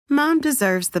Mom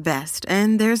deserves the best,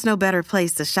 and there's no better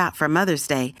place to shop for Mother's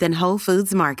Day than Whole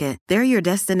Foods Market. They're your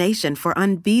destination for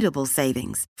unbeatable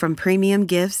savings, from premium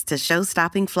gifts to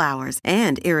show-stopping flowers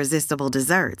and irresistible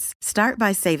desserts. Start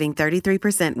by saving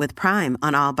 33% with Prime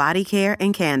on all body care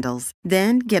and candles.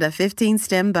 Then get a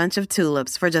 15-stem bunch of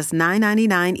tulips for just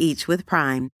 $9.99 each with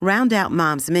Prime. Round out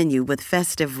Mom's menu with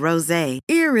festive rosé,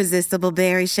 irresistible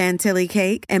berry chantilly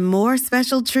cake, and more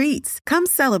special treats. Come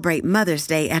celebrate Mother's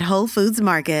Day at Whole Foods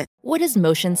Market. What does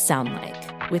motion sound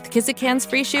like? With Kizikans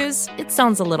free shoes, it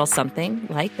sounds a little something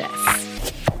like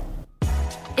this.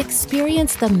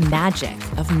 Experience the magic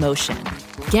of motion.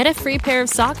 Get a free pair of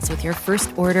socks with your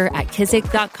first order at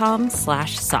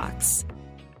kizik.com/socks.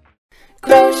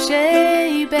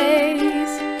 Crochet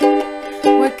Baes.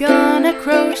 We're gonna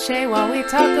crochet while we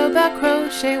talk about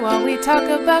crochet. While we talk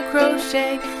about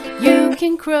crochet, you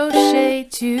can crochet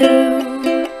too.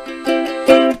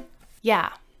 Yeah.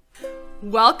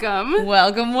 Welcome.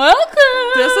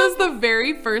 This is the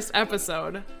very first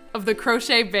episode of the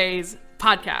Crochet Baes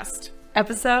podcast.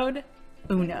 Episode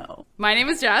uno. My name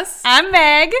is Jess. I'm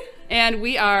Meg. And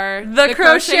we are the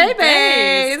Crochet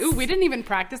Baes. Ooh, we didn't even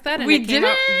practice that, and we it came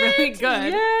out really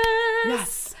good.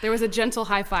 Yes. There was a gentle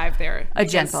high five there. A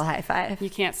gentle high five.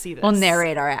 You can't see this. We'll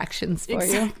narrate our actions for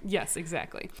you. Yes,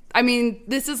 exactly. I mean,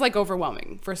 this is like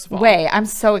overwhelming, first of all. Wait, I'm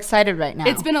so excited right now.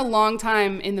 It's been a long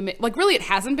time in the... Like, really, it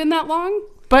hasn't been that long.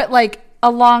 But, like,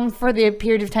 along for the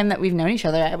period of time that we've known each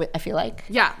other, I feel like.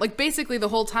 Yeah, like, basically the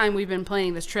whole time we've been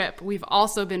planning this trip, we've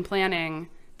also been planning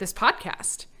this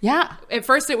podcast. Yeah. At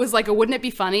first it was like, wouldn't it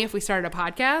be funny if we started a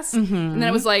podcast? Mm-hmm. And then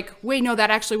it was like, wait, no, that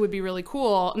actually would be really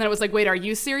cool. And then it was like, wait, are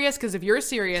you serious? Because if you're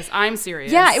serious, I'm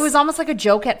serious. Yeah, it was almost like a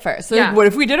joke at first. So like, what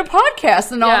if we did a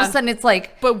podcast? And all of a sudden it's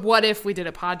like... But what if we did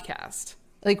a podcast?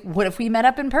 Like, what if we met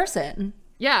up in person?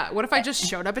 Yeah, what if I just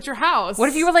showed up at your house? What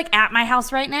if you were like at my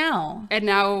house right now? And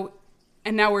now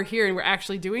we're here and we're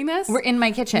actually doing this? We're in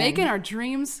my kitchen. Making our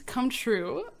dreams come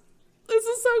true. This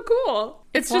is so cool.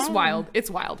 It's just wild. It's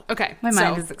wild. Okay. My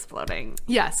mind is exploding.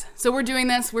 Yes. So we're doing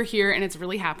this. We're here and it's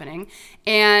really happening.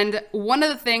 And one of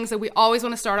the things that we always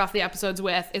want to start off the episodes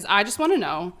with is I just want to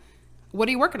know, what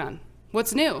are you working on?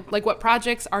 What's new? Like, what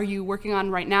projects are you working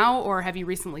on right now, or have you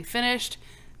recently finished?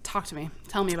 Talk to me.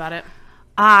 Tell me about it.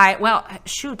 I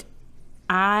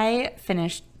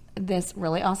finished this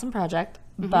really awesome project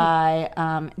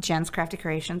by Jen's Crafty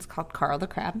Creations called Carl the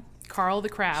Crab. Carl the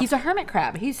Crab. He's a hermit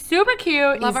crab. He's super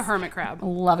cute. Love a hermit crab.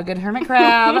 Love a good hermit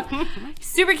crab.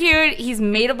 Super cute. He's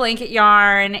made of blanket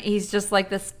yarn. He's just like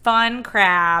this fun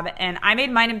crab. And I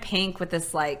made mine in pink with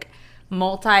this like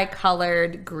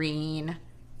multicolored green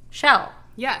shell.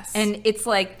 Yes. And it's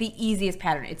like the easiest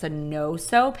pattern. It's a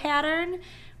no-sew pattern,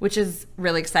 which is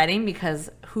really exciting because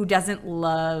who doesn't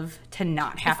love to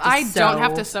not have to sew? If I don't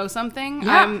have to sew something,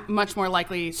 I'm much more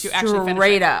likely to actually finish it.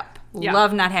 Straight up. Yeah.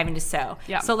 Love not having to sew.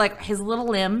 Yeah. So like his little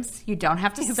limbs, you don't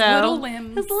have to sew. His little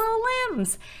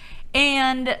limbs.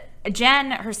 And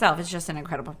Jen herself is just an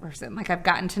incredible person. Like, I've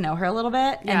gotten to know her a little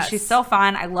bit, and she's so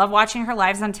fun. I love watching her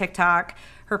lives on TikTok.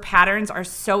 Her patterns are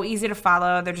so easy to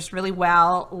follow. They're just really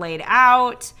well laid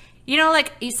out. You know,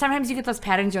 like, sometimes you get those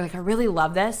patterns, you're like, I really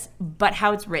love this, but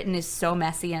how it's written is so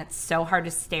messy and it's so hard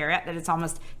to stare at that it's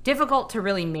almost difficult to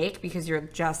really make because you're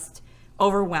just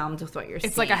overwhelmed with what you're seeing.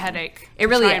 It's like a headache. It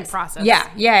really is. And process.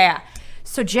 Yeah.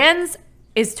 So Jen's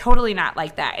is totally not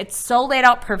like that. It's so laid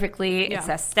out perfectly. Yeah. It's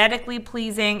aesthetically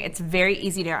pleasing. It's very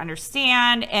easy to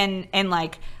understand. And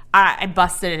like, I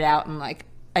busted it out in like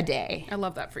a day. I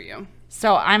love that for you.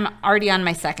 So I'm already on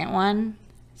my second one.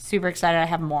 Super excited. I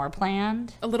have more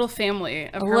planned. A little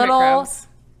family of hermit crabs.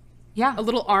 Yeah. A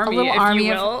little army, if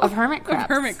you will. Of hermit crabs. Of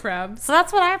hermit crabs. So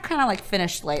that's what I've kind of like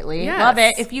finished lately. Yes. Love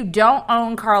it. If you don't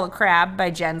own Carl the Crab by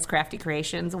Jen's Crafty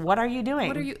Creations, what are you doing?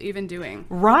 What are you even doing?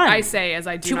 Run. I say as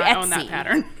I do not own that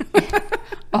pattern.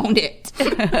 Owned it.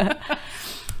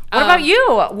 What about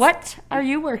you? What are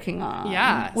you working on?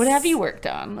 Yeah. What have you worked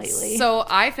on lately? So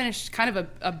I finished kind of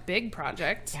a big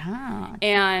project. Yeah.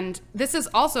 And this is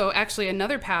also actually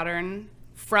another pattern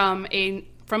from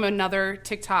another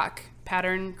TikTok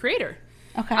pattern creator.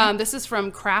 Okay. This is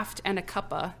from Craft and a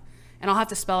Cuppa, and I'll have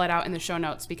to spell it out in the show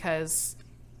notes because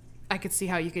I could see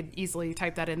how you could easily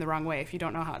type that in the wrong way if you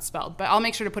don't know how it's spelled. But I'll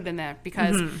make sure to put it in there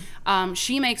because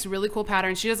she makes really cool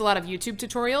patterns. She does a lot of YouTube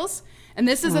tutorials. And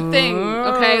this is a thing,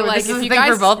 okay? Like, this is a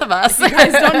thing for both of us. If you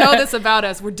guys don't know this about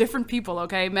us, we're different people,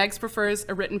 okay? Megs prefers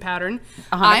a written pattern.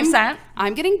 100%.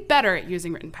 I'm getting better at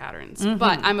using written patterns,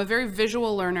 but I'm a very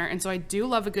visual learner, and so I do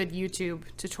love a good YouTube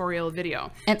tutorial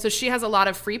video. And so she has a lot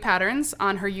of free patterns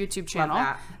on her YouTube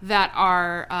channel that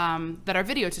are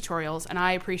video tutorials, and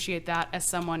I appreciate that as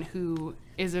someone who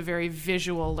is a very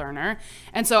visual learner.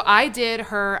 And so I did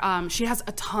her, she has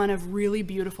a ton of really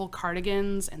beautiful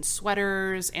cardigans and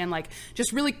sweaters and like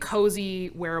just really cozy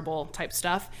wearable type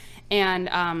stuff.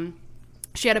 And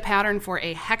she had a pattern for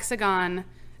a hexagon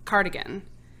cardigan.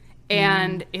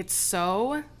 And it's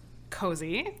so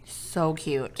cozy. So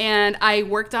cute. And I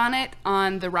worked on it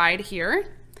on the ride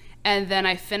here. And then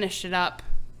I finished it up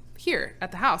here at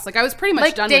the house. Like I was pretty much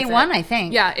like done with it. day one, I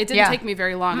think. Yeah, it didn't take me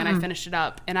very long and I finished it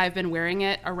up. And I've been wearing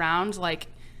it around, like,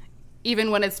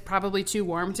 even when it's probably too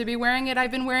warm to be wearing it,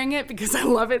 I've been wearing it because I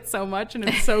love it so much and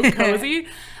it's so cozy.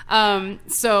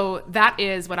 So that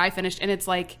is what I finished. And it's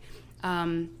like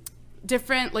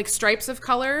different like stripes of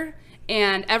color.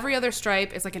 And every other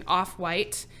stripe is like an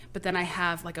off-white. But then I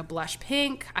have like a blush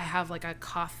pink. I have like a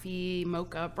coffee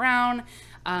mocha brown.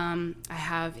 I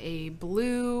have a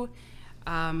blue,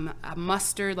 a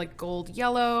mustard, like gold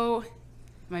yellow.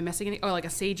 Am I missing any? Oh, like a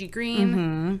sagey green.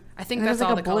 Mm-hmm. I think that's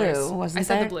all the colors. Blue, wasn't I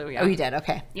said there? the blue, yeah. Oh, you did?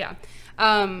 Okay. Yeah.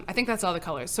 I think that's all the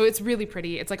colors. So it's really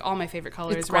pretty. It's like all my favorite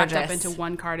colors wrapped up into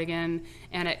one cardigan.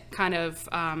 And it kind of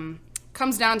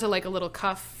comes down to like a little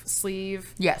cuff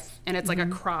sleeve. Yes. And it's like a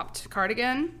cropped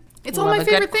cardigan. It's all my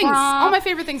favorite things. All my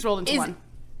favorite things rolled into one.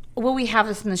 Will we have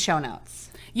this in the show notes?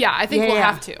 Yeah, I think we'll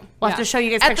have to. We'll have to show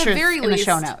you guys pictures in the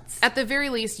show notes. At the very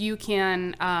least, you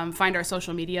can find our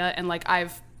social media. And like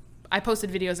I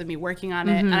posted videos of me working on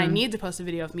it. And I need to post a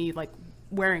video of me like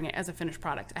wearing it as a finished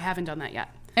product. I haven't done that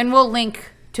yet. And we'll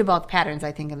link to both patterns,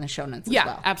 I think, in the show notes as well.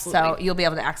 Yeah, absolutely. So you'll be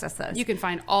able to access those. You can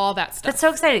find all that stuff. That's so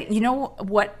exciting. You know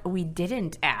what we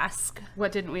didn't ask?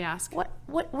 What didn't we ask? What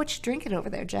you drinking over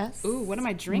there, Jess? Ooh, what am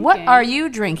I drinking? What are you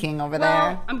drinking over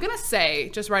there? I'm going to say,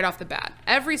 just right off the bat,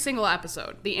 every single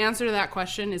episode, the answer to that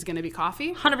question is going to be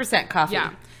coffee. 100% coffee.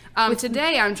 Yeah.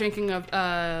 Today I'm drinking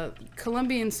a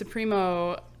Colombian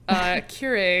Supremo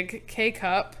Keurig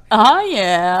K-Cup. Oh,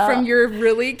 yeah. From your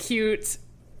really cute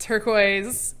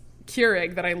turquoise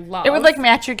Keurig that I love. It would like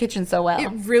match your kitchen so well. It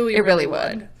really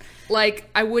would. Like,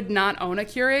 I would not own a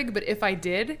Keurig, but if I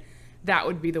did, that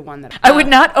would be the one that I would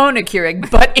not own a Keurig,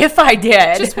 but if I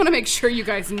did. Just want to make sure you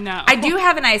guys know. I do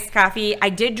have an iced coffee. I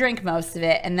did drink most of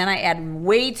it, and then I add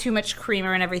way too much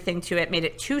creamer and everything to it, made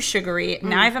it too sugary.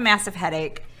 Now I have a massive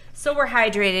headache. So we're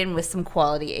hydrating with some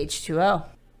quality H2O.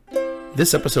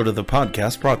 This episode of the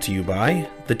podcast brought to you by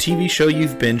the TV show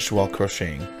you've binged while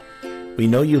crocheting. We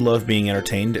know you love being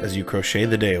entertained as you crochet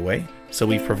the day away, so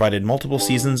we've provided multiple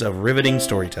seasons of riveting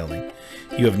storytelling.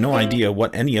 You have no idea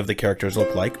what any of the characters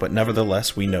look like, but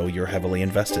nevertheless we know you're heavily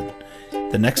invested.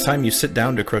 The next time you sit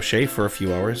down to crochet for a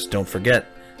few hours, don't forget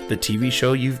the TV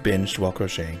show you've binged while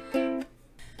crocheting.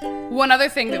 One other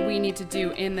thing that we need to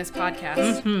do in this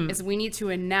podcast is we need to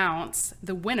announce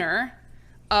the winner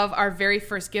of our very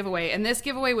first giveaway. And this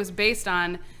giveaway was based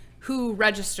on who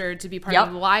registered to be part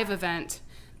of the live event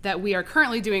that we are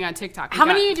currently doing on TikTok. How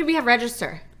many did we have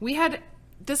register? We had,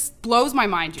 this blows my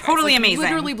mind, you guys. Totally amazing.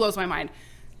 Literally blows my mind.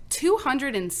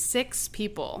 206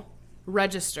 people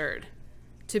registered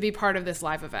to be part of this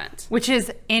live event. Which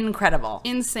is incredible.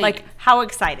 Insane. Like, how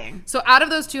exciting. So out of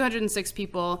those 206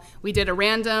 people, we did a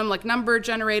random like number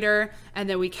generator, and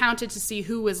then we counted to see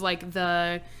who was like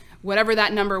the, whatever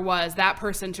that number was, that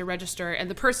person to register. And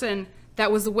the person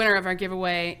that was the winner of our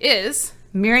giveaway is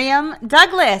Miriam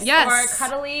Douglas. Yes. Or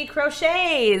Cuddly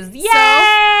Crochets. Yay!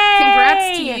 So,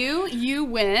 congrats to you. You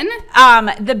win.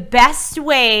 The best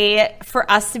way for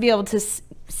us to be able to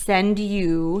send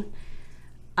you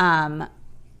the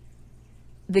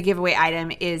giveaway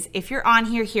item is if you're on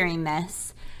here hearing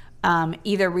this,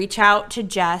 either reach out to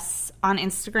Jess on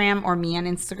Instagram or me on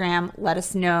Instagram. Let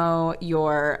us know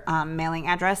your mailing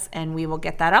address and we will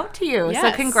get that out to you. Yes.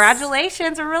 So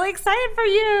congratulations. We're really excited for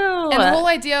you. And the whole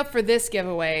idea for this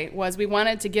giveaway was we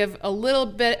wanted to give a little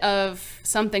bit of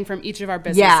something from each of our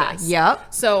businesses. Yeah,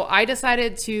 yep. So I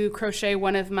decided to crochet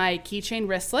one of my keychain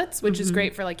wristlets, which is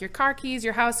great for like your car keys,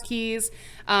 your house keys.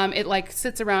 It like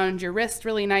sits around your wrist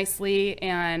really nicely,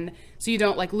 and so you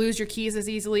don't like lose your keys as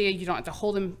easily. You don't have to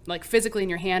hold them like physically in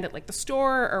your hand at like the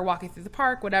store or walking through the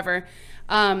park, whatever.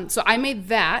 So I made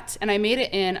that, and I made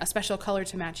it in a special color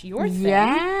to match your thing.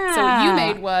 Yeah. So what you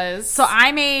made was... So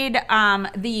I made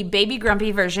the Baby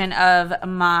Grumpy version of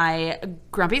my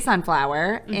Grumpy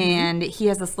Sunflower, and he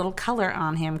has this little color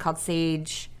on him called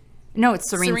Sage... No, it's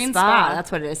Serene Spa.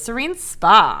 That's what it is. Serene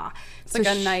Spa. It's like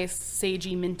a nice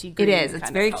sagey minty green. It is.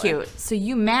 It's very cute. So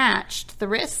you matched the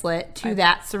wristlet to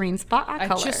that Serene Spa color. I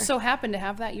just so happened to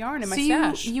have that yarn in my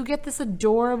stash. You get this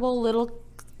adorable little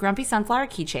Grumpy Sunflower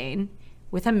keychain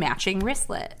with a matching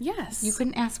wristlet. Yes. You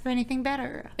couldn't ask for anything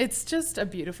better. It's just a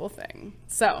beautiful thing.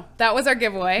 So that was our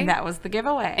giveaway. That was the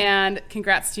giveaway. And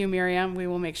congrats to you, Miriam. We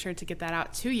will make sure to get that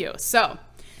out to you. So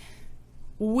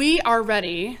we are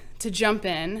ready to jump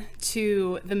in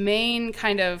to the main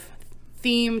kind of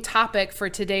theme topic for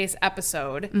today's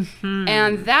episode.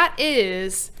 And that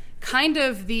is kind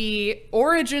of the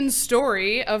origin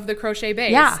story of the Crochet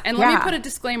Baes. And let me put a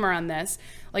disclaimer on this.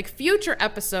 Like, future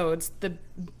episodes,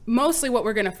 mostly what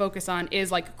we're going to focus on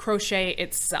is like crochet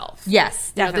itself.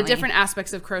 Yes, definitely. The different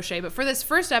aspects of crochet. But for this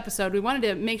first episode, we wanted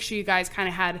to make sure you guys kind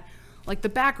of had like the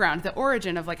background, the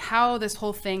origin of like how this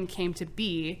whole thing came to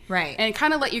be. Right. And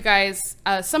kind of let you guys,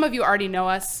 some of you already know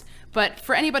us, but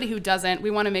for anybody who doesn't,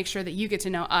 we want to make sure that you get to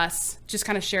know us, just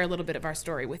kind of share a little bit of our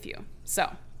story with you.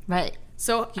 So. Right.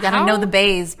 So you got to know the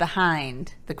Baes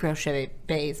behind the Crochet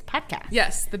Baes podcast.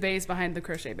 Yes, the Baes behind the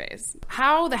Crochet Baes.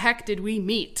 How the heck did we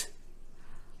meet?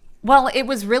 Well, it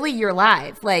was really your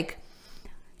live. Like,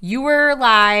 you were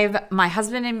live. My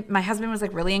husband was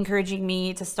like really encouraging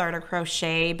me to start a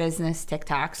crochet business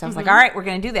TikTok. So I was like, all right, we're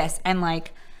going to do this. And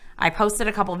like, I posted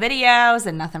a couple videos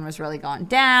and nothing was really going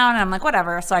down. And I'm like,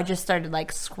 whatever. So I just started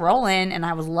like scrolling, and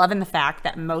I was loving the fact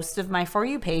that most of my For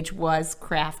You page was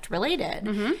craft related.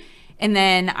 And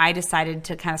then I decided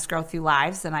to kind of scroll through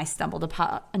lives, and I stumbled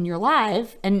upon your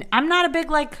live. And I'm not a big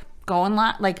like going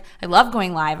live. Like, I love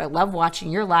going live. I love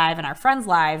watching your live and our friends'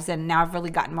 lives. And now I've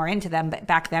really gotten more into them. But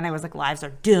back then I was like, lives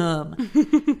are dumb.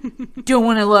 Don't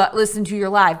want to listen to your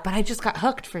live. But I just got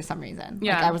hooked for some reason.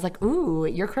 Yeah. Like, I was like, ooh,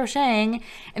 you're crocheting.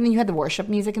 And then you had the worship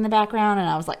music in the background. And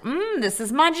I was like, this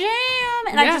is my jam.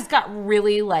 And I just got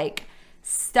really like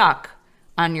stuck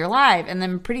on your live. And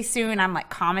then pretty soon I'm like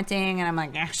commenting, and I'm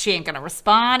like, she ain't gonna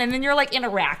respond. And then you're like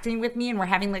interacting with me, and we're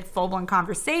having like full-blown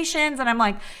conversations, and I'm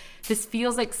like, this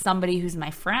feels like somebody who's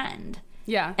my friend.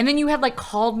 Yeah. And then you had like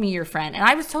called me your friend, and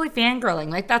I was totally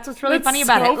fangirling. Like, that's what's really funny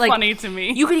about it. Like, funny to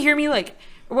me. You could hear me like,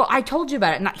 well, I told you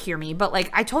about it. Not hear me, but like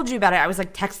I told you about it. I was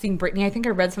like texting Brittany. I think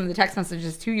I read some of the text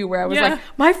messages to you where I was like,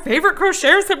 my favorite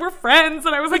crocheters said we're friends,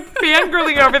 and I was like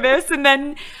fangirling over this. And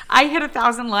then I hit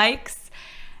 1,000 likes.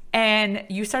 And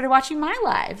you started watching my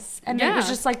lives. And it was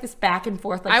just like this back and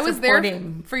forth, like, I was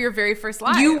supporting. there for your very first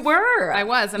live. You were. I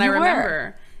was, and I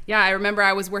remember. Yeah, I remember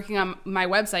I was working on my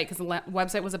website because the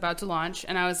website was about to launch.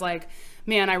 And I was like,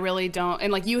 man, I really don't.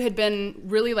 And like, you had been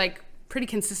really like pretty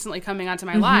consistently coming onto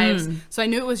my lives. So I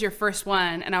knew it was your first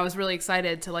one. And I was really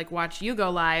excited to like watch you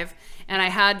go live. And I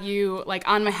had you like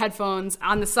on my headphones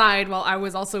on the side while I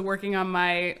was also working on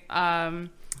my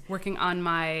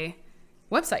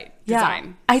website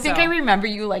design. I think I remember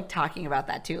you like talking about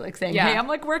that too, like saying, hey, I'm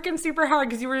like working super hard,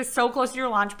 because you were so close to your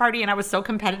launch party, and I was so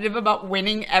competitive about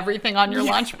winning everything on your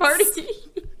launch party.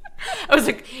 I was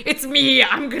like, it's me,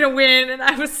 I'm gonna win. And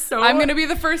I'm gonna be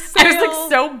the first sale. I was like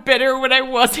so bitter when I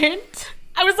wasn't.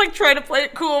 I was like trying to play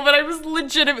it cool, but I was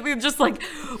legitimately just like,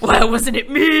 why wasn't it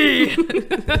me?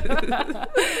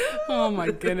 Oh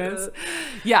my goodness.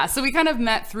 Yeah, so we kind of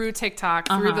met through TikTok,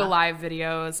 through the live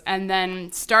videos, and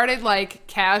then started like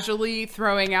casually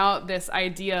throwing out this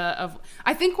idea of,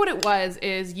 I think what it was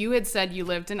is you had said you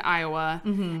lived in Iowa,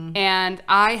 and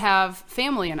I have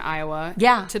family in Iowa,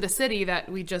 to the city that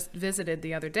we just visited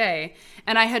the other day.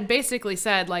 And I had basically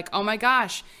said like, oh my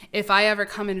gosh, if I ever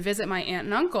come and visit my aunt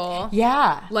and uncle,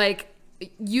 like,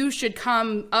 you should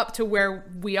come up to where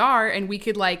we are, and we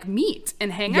could like meet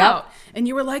and hang out. And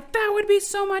you were like, that would be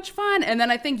so much fun. And then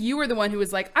I think you were the one who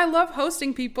was like, I love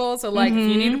hosting people, so like if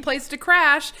you need a place to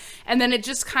crash. And then it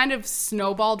just kind of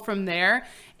snowballed from there.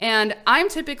 And I'm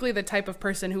typically the type of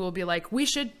person who will be like, we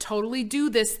should totally do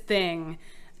this thing.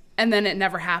 And then it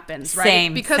never happens,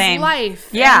 right? Because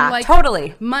life, and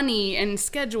like money and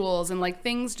schedules and like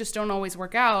things just don't always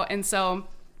work out. And so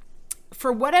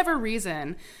for whatever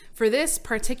reason, for this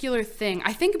particular thing,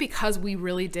 I think because we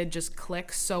really did just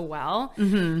click so well,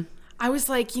 I was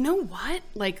like, you know what?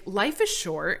 Like, life is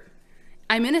short.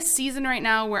 I'm in a season right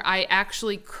now where I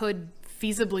actually could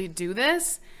feasibly do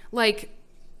this. Like,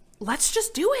 let's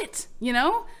just do it, you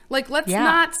know? Like, let's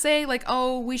not say like,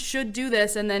 oh, we should do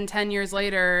this, and then 10 years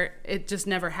later, it just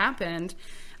never happened.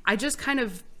 I just kind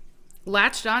of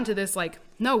latched onto this like,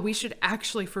 no, we should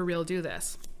actually for real do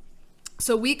this.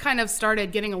 So we kind of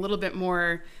started getting a little bit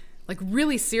more like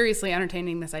really seriously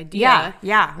entertaining this idea.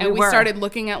 And we started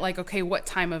looking at like, okay, what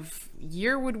time of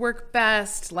year would work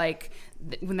best? Like,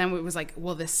 and then it was like,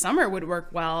 well, this summer would work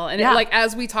well. And it, like,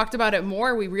 as we talked about it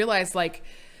more, we realized like,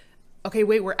 okay,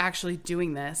 wait, we're actually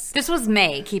doing this. This was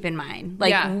May, keep in mind.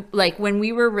 Like, like when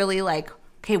we were really like,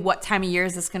 okay, what time of year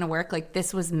is this going to work? Like,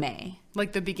 this was May.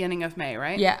 Like the beginning of May,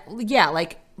 right? Yeah,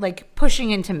 like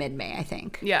pushing into mid-May, I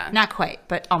think. Yeah. Not quite,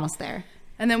 but almost there.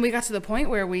 And then we got to the point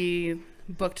where we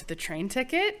booked the train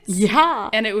ticket. Yeah.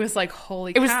 And it was like,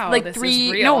 holy cow, it was like this 3,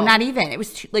 is real. no, not even. It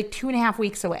was like 2.5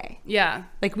 weeks away. Yeah.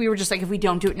 Like we were just like, if we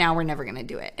don't do it now, we're never going to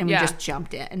do it. And we just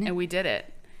jumped in. And we did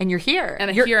it. And you're here.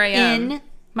 And you're here I am. in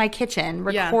my kitchen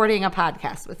recording a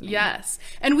podcast with me. Yes.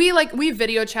 And we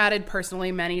video chatted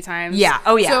personally many times. Yeah.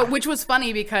 Oh, yeah. So, which was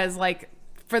funny because like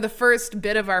for the first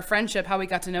bit of our friendship, how we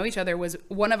got to know each other was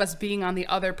one of us being on the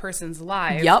other person's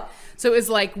live. Yep. So it was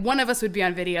like one of us would be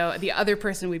on video, the other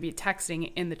person would be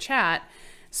texting in the chat.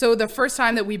 So the first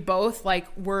time that we both like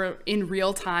were in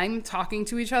real time talking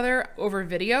to each other over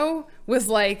video was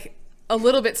like a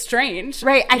little bit strange.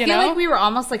 Right. I feel like we were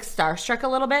almost like starstruck a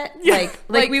little bit. Yeah.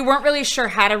 Like we weren't really sure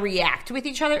how to react with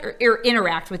each other or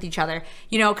interact with each other,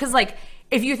 you know, because like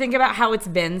if you think about how it's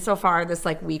been so far this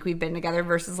like week we've been together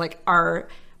versus like our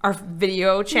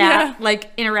video chat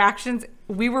like interactions,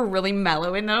 we were really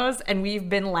mellow in those and we've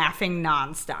been laughing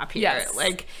nonstop here. Yes.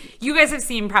 Like you guys have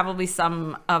seen probably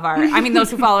some of our, I mean,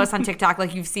 those who follow us on TikTok,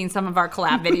 like you've seen some of our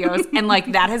collab videos and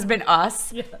like that has been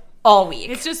us all week.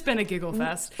 It's just been a giggle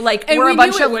fest. Like and we're a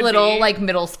bunch of little like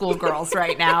middle school girls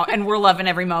right now and we're loving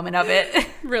every moment of it.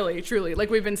 Really, truly.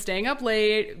 Like we've been staying up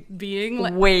late, being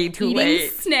like way too eating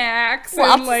late. Snacks.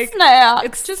 Lots and like of snacks.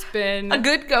 It's just been a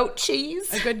good goat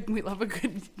cheese. We love a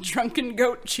good drunken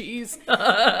goat cheese. That's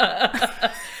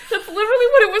literally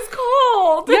what it was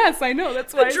called. Yes, I know.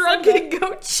 That's why the drunken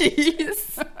goat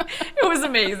cheese. It was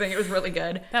amazing. It was really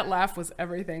good. That laugh was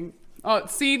everything. Oh,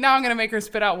 see, now I'm going to make her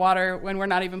spit out water when we're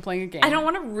not even playing a game. I don't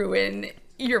want to ruin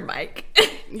your mic.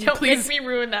 Don't Please, make me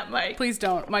ruin that mic. Please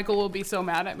don't. Michael will be so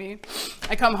mad at me.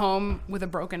 I come home with a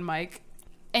broken mic.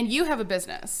 And you have a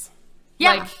business.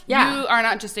 Yeah. Like, you are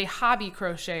not just a hobby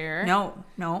crocheter.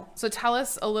 No. So tell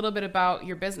us a little bit about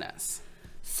your business.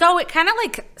 So it kind of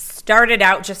like started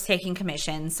out just taking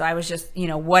commissions. So I was just, you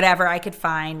know, whatever I could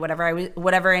find,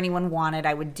 whatever anyone wanted,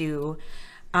 I would do.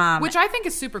 Which I think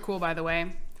is super cool, by the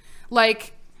way.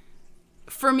 Like,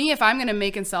 for me, if I'm going to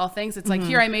make and sell things, it's like,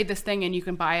 here, I made this thing and you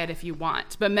can buy it if you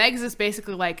want. But Meg's is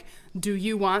basically like, do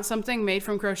you want something made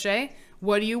from crochet?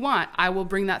 What do you want? I will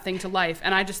bring that thing to life.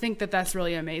 And I just think that that's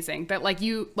really amazing. That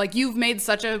you've made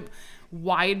such a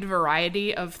wide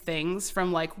variety of things,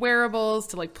 from like wearables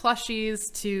to like plushies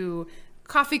to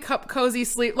coffee cup cozy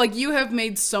sleep. Like you have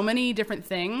made so many different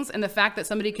things, and the fact that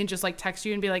somebody can just like text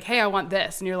you and be like, hey, I want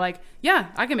this, and you're like, yeah,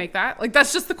 I can make that. Like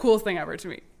that's just the coolest thing ever to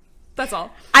me. That's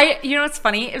all. You know what's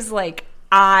funny is like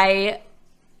I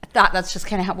thought that's just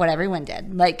kind of what everyone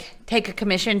did. Like take a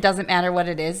commission, doesn't matter what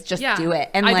it is, just do it.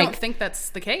 And I don't think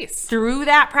that's the case. Through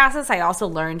that process, I also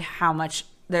learned how much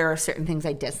there are certain things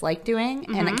I dislike doing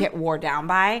and I get wore down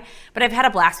by. But I've had a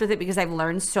blast with it because I've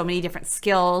learned so many different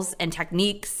skills and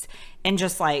techniques, and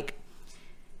just like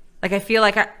I feel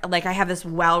like I have this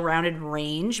well-rounded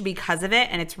range because of it,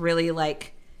 and it's really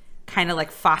like kind of like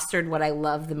fostered what I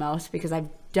love the most because I've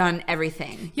done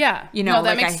everything. Yeah. You know,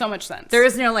 that makes so much sense. There There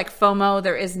is no like FOMO.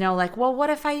 There is no like, well, what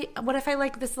if I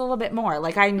like this a little bit more?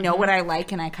 Like I know what I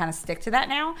like and I kind of stick to that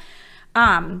now.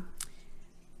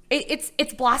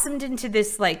 It's blossomed into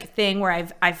this like thing where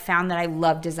I've found that I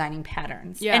love designing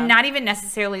patterns. Yeah. And not even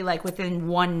necessarily like within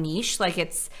one niche. Like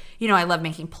it's, you know, I love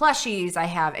making plushies. I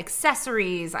have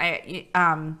accessories.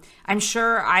 I'm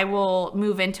sure I will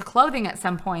move into clothing at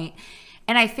some point.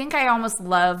 And I think I almost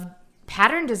love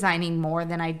pattern designing more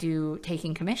than I do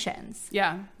taking commissions.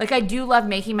 Yeah. Like I do love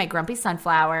making my grumpy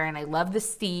sunflower, and I love the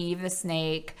Steve, the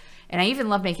snake, and I even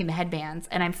love making the headbands,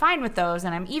 and I'm fine with those,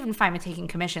 and I'm even fine with taking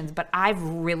commissions, but I've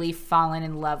really fallen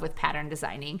in love with pattern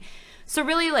designing. So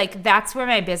really like that's where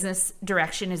my business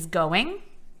direction is going.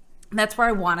 That's where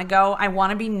I want to go. I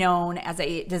want to be known as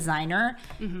a designer,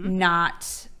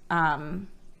 not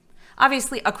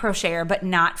obviously a crocheter, but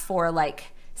not for like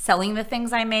selling the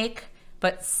things I make,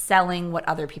 but selling what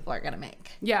other people are going to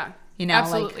make. Yeah. You know,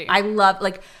 absolutely.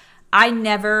 like I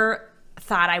never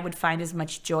thought I would find as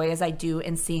much joy as I do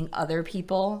in seeing other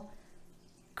people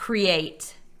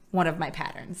create one of my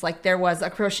patterns. Like there was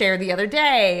a crocheter the other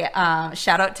day,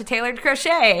 shout out to Tailored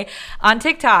Crochet on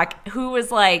TikTok, who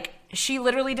was like, she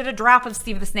literally did a drop of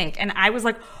Steve the Snake, and I was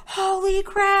like, holy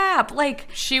crap. Like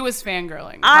she was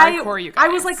fangirling. Hardcore, you guys. I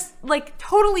was like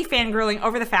totally fangirling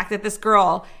over the fact that this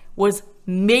girl was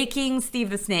making Steve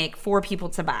the Snake for people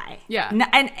to buy. Yeah.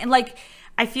 And like,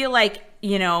 I feel like,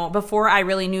 you know, before I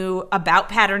really knew about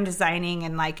pattern designing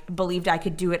and like believed I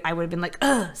could do it, I would have been like,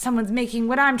 ugh, someone's making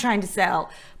what I'm trying to sell.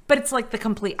 But it's like the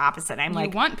complete opposite. I'm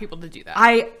like, you want people to do that.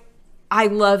 I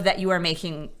love that you are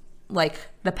making like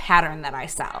the pattern that I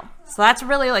sell. So that's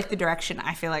really like the direction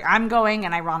I feel like I'm going,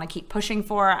 and I want to keep pushing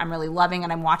for. I'm really loving,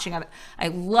 and I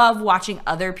love watching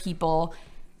other people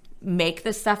make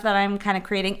the stuff that I'm kind of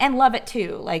creating and love it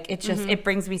too. Like it just, it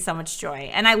brings me so much joy.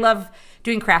 And I love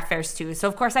doing craft fairs too. So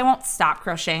of course I won't stop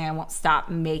crocheting. I won't stop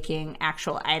making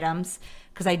actual items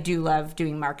because I do love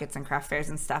doing markets and craft fairs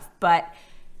and stuff. But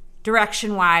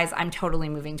direction wise, I'm totally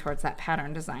moving towards that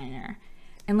pattern designer.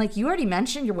 And like you already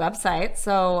mentioned your website.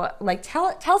 So like tell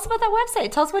us about that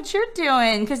website. Tell us what you're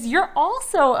doing because you're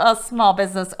also a small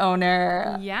business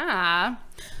owner. Yeah.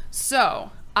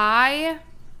 So I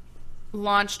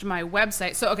launched my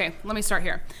website. So, okay, let me start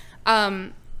here.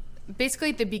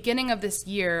 Basically, at the beginning of this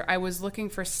year, I was looking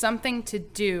for something to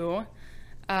do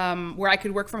where I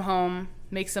could work from home,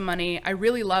 make some money. I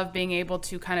really love being able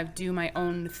to kind of do my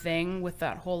own thing with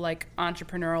that whole like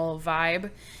entrepreneurial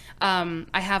vibe.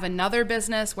 I have another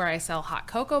business where I sell hot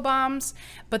cocoa bombs,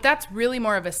 but that's really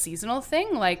more of a seasonal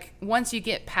thing. Like once you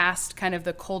get past kind of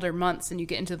the colder months and you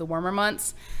get into the warmer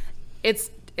months,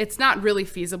 it's not really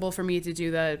feasible for me to do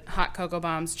the hot cocoa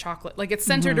bombs chocolate. Like it's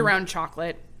centered around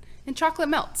chocolate, and chocolate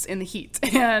melts in the heat.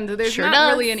 And there's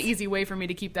really an easy way for me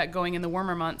to keep that going in the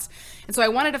warmer months. And so I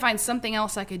wanted to find something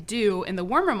else I could do in the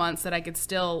warmer months that I could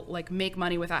still like make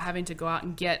money without having to go out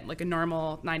and get like a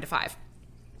normal 9 to 5.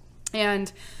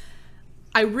 And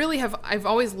I've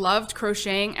always loved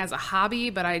crocheting as a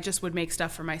hobby, but I just would make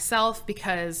stuff for myself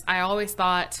because I always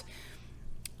thought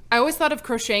of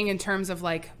crocheting in terms of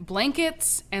like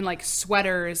blankets and like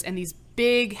sweaters and these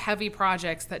big heavy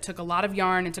projects that took a lot of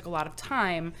yarn and took a lot of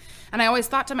time. And I always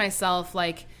thought to myself,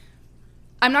 like,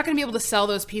 I'm not going to be able to sell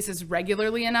those pieces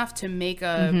regularly enough to make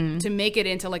it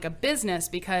into like a business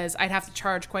because I'd have to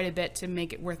charge quite a bit to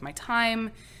make it worth my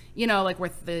time, you know, like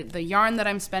worth the yarn that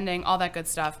I'm spending, all that good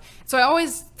stuff. So I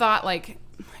always thought like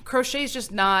crochet is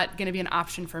just not going to be an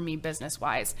option for me business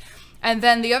wise. And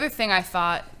then the other thing I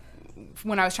thought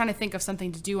when I was trying to think of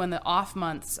something to do in the off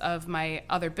months of my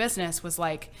other business was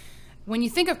like, when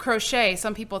you think of crochet,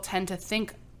 some people tend to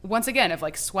think once again of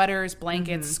like sweaters,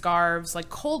 blankets, scarves, like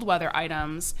cold weather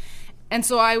items. And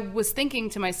so I was thinking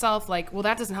to myself like, well,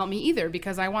 that doesn't help me either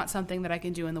because I want something that I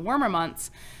can do in the warmer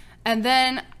months. And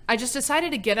then I just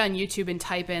decided to get on YouTube and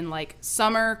type in like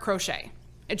summer crochet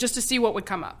just to see what would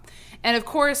come up. And of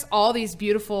course, all these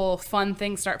beautiful, fun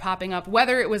things start popping up,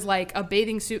 whether it was like a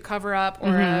bathing suit cover up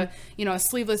or a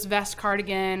sleeveless vest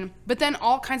cardigan, but then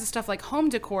all kinds of stuff like home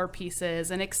decor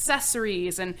pieces and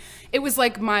accessories. And it was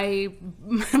like my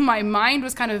mind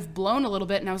was kind of blown a little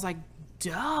bit. And I was like,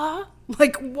 duh,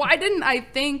 like, why didn't I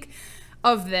think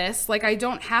of this? Like, I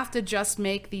don't have to just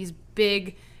make these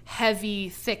big, heavy,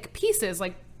 thick pieces.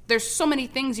 Like, there's so many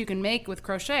things you can make with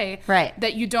crochet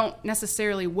that you don't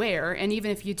necessarily wear. And even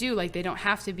if you do, like, they don't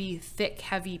have to be thick,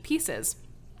 heavy pieces.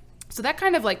 So that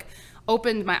kind of like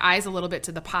opened my eyes a little bit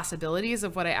to the possibilities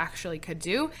of what I actually could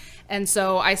do. And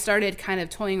so I started kind of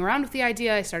toying around with the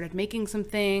idea. I started making some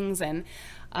things, and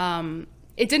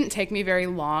it didn't take me very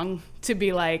long to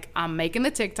be like, I'm making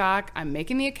the TikTok, I'm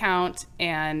making the account,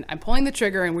 and I'm pulling the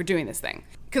trigger, and we're doing this thing.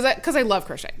 Because I love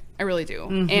crochet. I really do.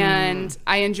 And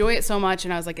I enjoy it so much.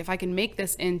 And I was like, if I can make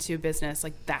this into business,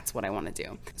 like that's what I want to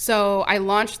do. So I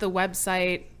launched the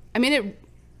website. I mean,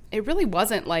 it really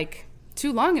wasn't like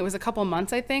too long. It was a couple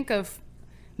months, I think, of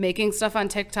making stuff on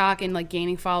TikTok and like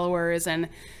gaining followers and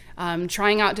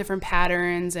trying out different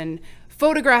patterns and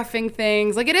photographing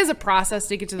things. Like it is a process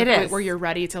to get to the point where you're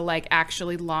ready to like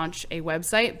actually launch a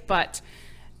website. But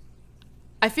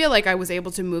I feel like I was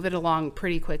able to move it along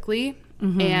pretty quickly.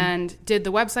 And did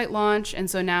the website launch. And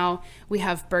so now we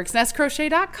have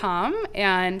birksnestcrochet.com,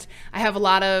 and I have a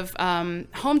lot of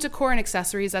home decor and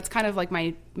accessories. That's kind of like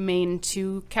my main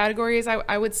two categories,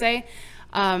 I would say.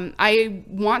 I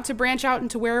want to branch out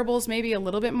into wearables maybe a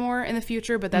little bit more in the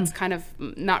future, but that's kind of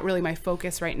not really my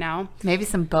focus right now. Maybe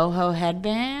some boho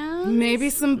headbands? Maybe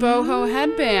some boho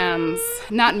headbands.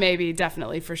 Not maybe,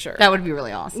 definitely, for sure. That would be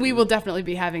really awesome. We will definitely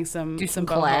be having some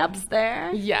collabs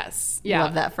there. Yes. Yeah.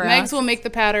 Love that for Megs us. will make the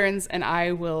patterns and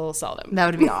I will sell them. That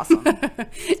would be awesome.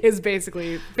 Is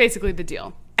basically the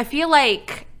deal. I feel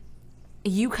like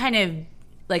you kind of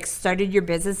like started your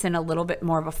business in a little bit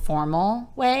more of a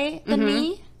formal way than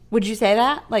me. Would you say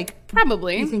that? Like,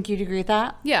 probably. You think you'd agree with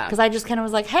that? Yeah. Because I just kind of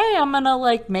was like, hey, I'm going to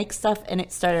like make stuff, and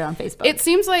it started on Facebook. It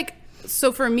seems like,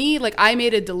 so for me, like I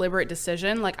made a deliberate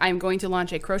decision. Like I'm going to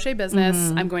launch a crochet business.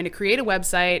 I'm going to create a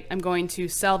website. I'm going to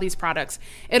sell these products.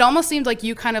 It almost seemed like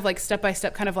you kind of like step by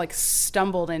step kind of like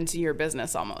stumbled into your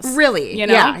business almost. Really? You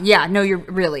know? Yeah. No, you're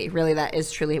really, that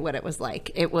is truly what it was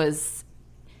like. It was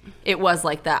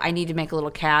like that. I need to make a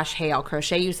little cash. Hey, I'll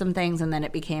crochet you some things. And then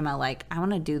it became a like, I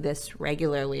want to do this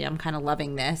regularly. I'm kind of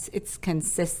loving this. It's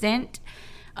consistent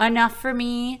enough for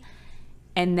me.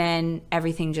 And then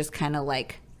everything just kind of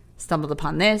like stumbled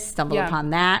upon this, stumbled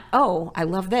upon that. Oh, I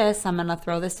love this. I'm going to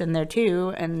throw this in there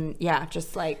too. And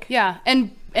just like. Yeah.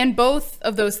 And both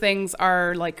of those things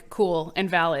are like cool and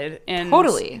valid and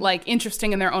totally like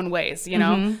interesting in their own ways, you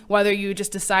know, whether you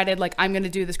just decided like I'm going to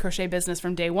do this crochet business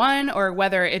from day one, or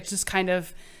whether it's just kind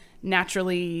of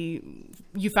naturally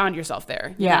you found yourself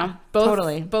there. You know?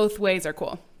 Both ways are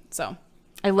cool. So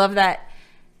I love that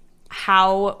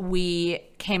how we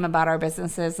came about our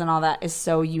businesses and all that is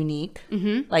so unique.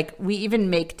 Like we even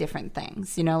make different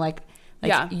things, you know, like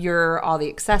you're all the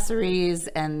accessories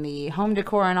and the home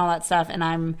decor and all that stuff, and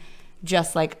I'm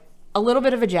just like a little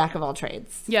bit of a jack of all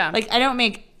trades. Yeah. Like I don't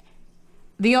make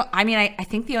I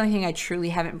think the only thing I truly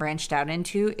haven't branched out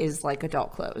into is like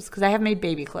adult clothes, because I have made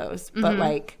baby clothes, but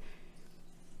like,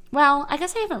 well, I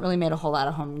guess I haven't really made a whole lot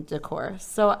of home decor,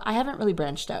 so I haven't really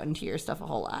branched out into your stuff a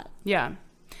whole lot. Yeah.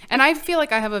 And I feel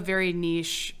like I have a very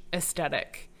niche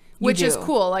aesthetic. Which is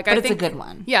cool. Like, but it's a good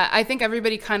one. Yeah, I think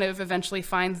everybody kind of eventually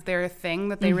finds their thing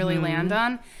that they really land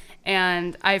on.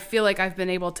 And I feel like I've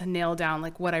been able to nail down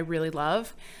like what I really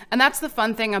love. And that's the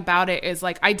fun thing about it, is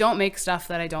like I don't make stuff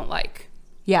that I don't like.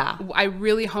 Yeah. I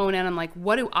really hone in on like,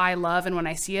 what do I love? And when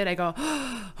I see it, I go,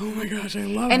 oh my gosh, I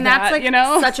love that. And that's like, you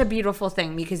know, such a beautiful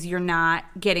thing, because you're not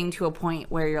getting to a point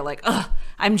where you're like, ugh,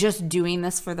 I'm just doing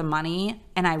this for the money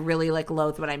and I really like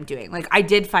loathe what I'm doing. Like I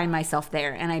did find myself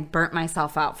there, and I burnt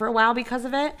myself out for a while because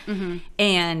of it.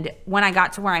 And when I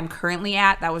got to where I'm currently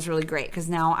at, that was really great, because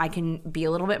now I can be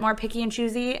a little bit more picky and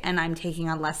choosy, and I'm taking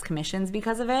on less commissions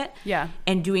because of it. Yeah.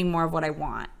 And doing more of what I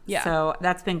want. Yeah. So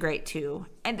that's been great too.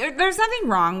 And there's nothing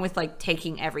wrong with like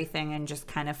taking everything and just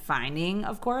kind of finding,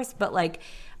 of course, but like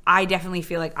I definitely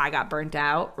feel like I got burnt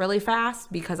out really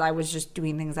fast because I was just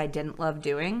doing things I didn't love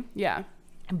doing. Yeah.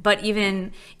 But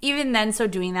even then, so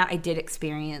doing that, I did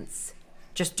experience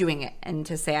just doing it, and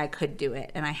to say I could do it,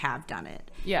 and I have done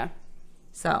it. Yeah.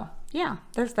 So, yeah,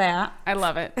 there's that. I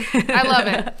love it. I love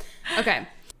it. Okay.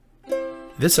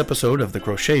 This episode of the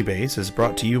Crochet Baes is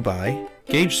brought to you by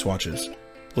Gauge Swatches.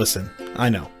 Listen, I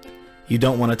know. You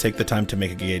don't want to take the time to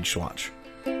make a gauge swatch.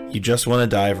 You just want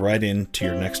to dive right into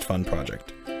your next fun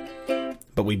project.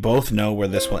 But we both know where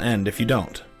this will end if you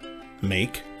don't.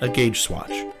 Make a gauge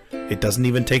swatch. It doesn't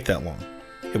even take that long.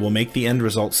 It will make the end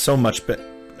result so much better.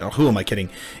 Oh, who am I kidding?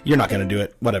 You're not going to do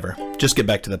it. Whatever. Just get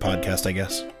back to the podcast, I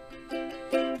guess.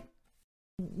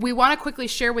 We want to quickly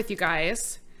share with you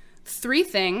guys 3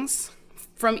 things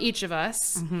from each of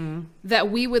us that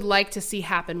we would like to see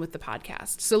happen with the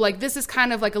podcast. So like this is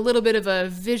kind of like a little bit of a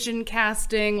vision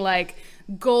casting, like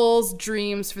goals,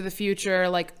 dreams for the future.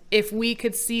 Like if we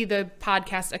could see the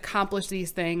podcast accomplish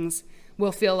these things,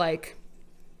 we'll feel like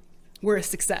we're a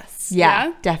success.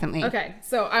 Yeah, definitely. Okay,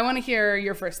 so I want to hear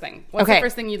your first thing. What's the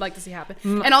first thing you'd like to see happen?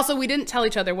 And also, we didn't tell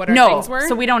each other what our things were.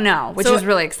 So we don't know, which is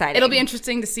really exciting. It'll be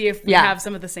interesting to see if we have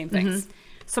some of the same things.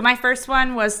 So my first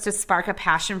one was to spark a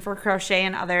passion for crochet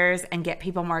in others and get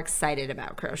people more excited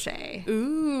about crochet.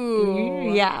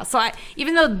 Ooh. Yeah. So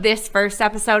even though this first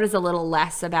episode is a little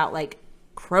less about like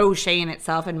crochet in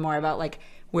itself and more about like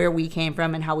where we came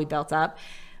from and how we built up,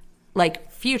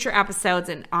 like future episodes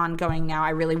and ongoing now,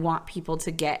 I really want people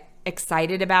to get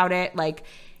excited about it. Like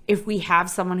if we have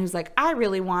someone who's like, I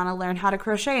really want to learn how to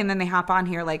crochet, and then they hop on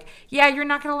here, like, yeah, you're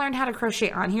not going to learn how to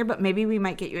crochet on here, but maybe we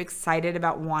might get you excited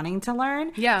about wanting to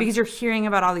learn. Yeah. Because you're hearing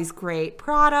about all these great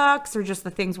products or just the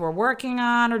things we're working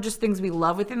on or just things we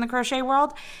love within the crochet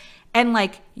world. And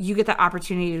like you get the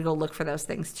opportunity to go look for those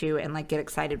things too and like get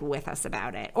excited with us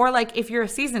about it. Or like if you're a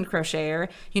seasoned crocheter,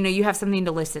 you know, you have something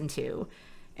to listen to.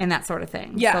 And that sort of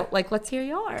thing. Yeah. So, like, let's hear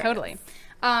yours. Totally.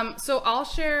 So I'll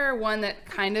share one that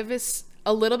kind of is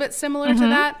a little bit similar to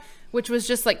that, which was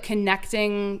just, like,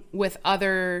 connecting with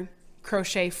other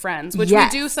crochet friends, which we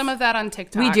do some of that on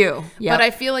TikTok. We do. Yep. But I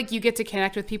feel like you get to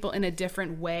connect with people in a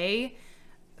different way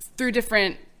through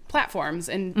different platforms.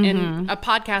 And a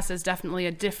podcast is definitely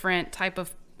a different type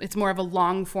of, it's more of a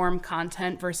long-form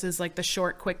content versus, like, the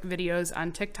short, quick videos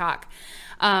on TikTok.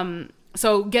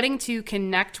 So getting to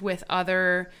connect with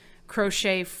other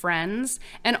crochet friends,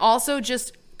 and also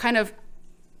just kind of,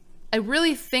 I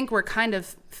really think we're kind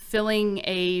of filling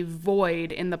a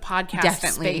void in the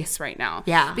podcast space right now.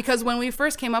 Yeah. Because when we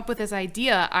first came up with this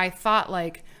idea, I thought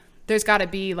like, there's got to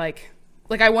be like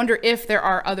I wonder if there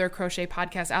are other crochet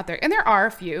podcasts out there. And there are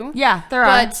a few. Yeah, there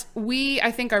are. But we,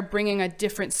 I think, are bringing a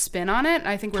different spin on it.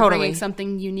 I think we're bringing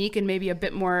something unique and maybe a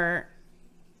bit more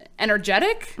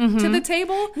energetic to the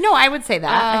table. No, I would say that.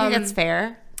 I think that's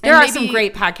fair. There are some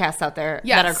great podcasts out there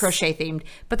that are crochet themed,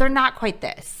 but they're not quite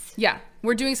this. Yeah.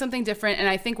 We're doing something different, and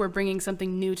I think we're bringing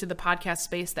something new to the podcast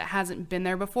space that hasn't been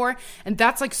there before, and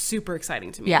that's like super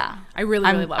exciting to me. Yeah. I really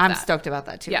love that. I'm stoked about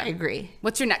that too. Yeah. I agree.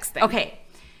 What's your next thing? Okay.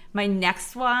 My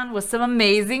next one was some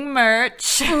amazing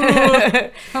merch.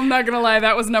 I'm not gonna lie,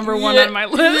 that was number one on my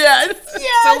list.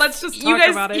 Yes. So let's just talk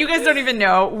about it. You guys don't even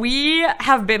know. We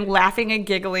have been laughing and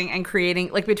giggling and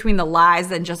creating, like, between the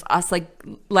lives and just us,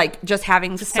 like just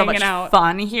having so much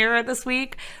fun here this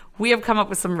week. We have come up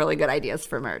with some really good ideas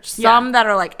for merch. Some that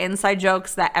are like inside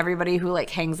jokes that everybody who like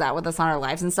hangs out with us on our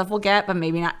lives and stuff will get, but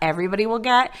maybe not everybody will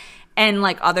get. And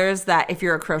like others that if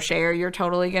you're a crocheter, you're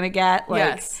totally gonna get. Like,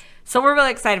 yes. So we're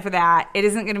really excited for that. It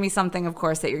isn't going to be something, of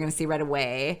course, that you're going to see right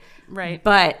away. Right.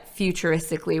 But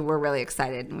futuristically, we're really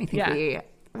excited. And we think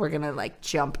we're going to, like,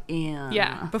 jump in.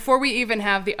 Yeah. Before we even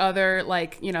have the other,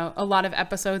 like, you know, a lot of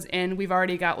episodes in, we've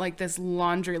already got, like, this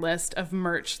laundry list of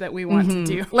merch that we want to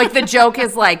do. Like, the joke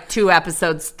is, like, 2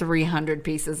 episodes, 300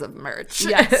 pieces of merch.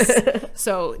 Yes.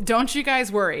 So don't you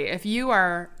guys worry. If you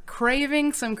are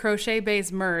craving some Crochet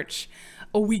Baes merch,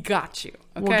 we got you.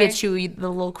 Okay? We'll get you the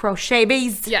little Crochet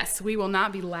Baes. Yes, we will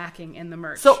not be lacking in the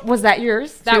merch. So was that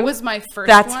yours too? That was my first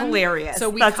That's one. hilarious.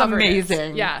 So That's covered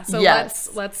amazing. It. Yeah. So yes.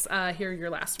 let's hear your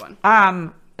last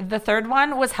one. The third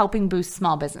one was helping boost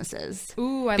small businesses.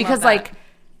 Ooh, I because love that. like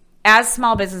as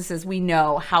small businesses, we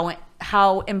know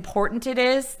how important it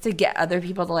is to get other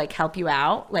people to like help you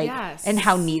out, like and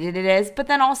how needed it is. But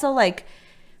then also like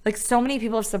so many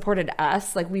people have supported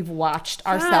us. Like we've watched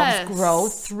ourselves grow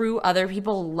through other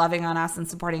people loving on us and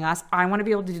supporting us. I want to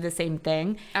be able to do the same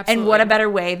thing. Absolutely. And what a better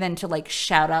way than to like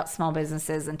shout out small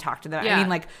businesses and talk to them. Yeah. I mean,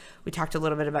 like we talked a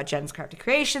little bit about Jen's Crafty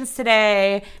Creations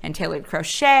today and Tailored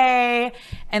Crochet,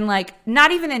 and like not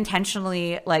even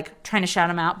intentionally like trying to shout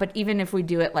them out, but even if we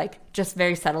do it like just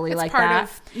very subtly, it's like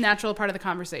that. Natural part of the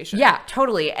conversation. Yeah,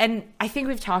 totally. And I think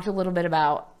we've talked a little bit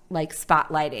about like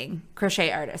spotlighting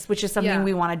crochet artists, which is something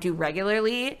we want to do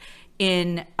regularly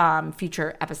in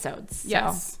future episodes.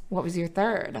 Yes. So, what was your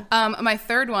third? My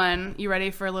third one, you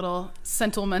ready for a little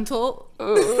sentimental?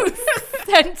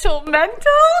 Sentimental?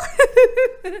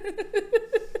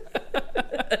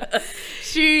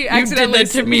 She accidentally did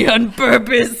that to me on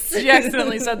purpose. She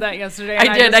accidentally said that yesterday.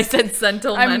 I did. I said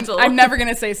sentimental. I'm never going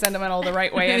to say sentimental the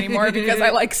right way anymore because I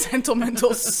like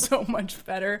sentimental so much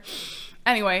better.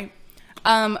 Anyway,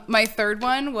 my third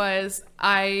one was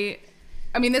I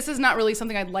mean, this is not really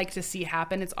something I'd like to see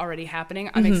happen. It's already happening.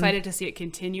 I'm excited to see it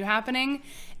continue happening.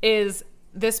 Is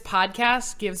this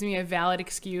podcast gives me a valid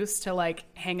excuse to like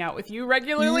hang out with you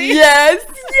regularly. Yes.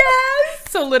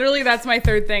 Yes. So literally that's my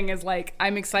third thing is like,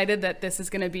 I'm excited that this is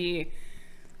going to be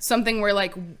something where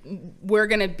like we're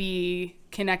going to be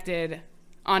connected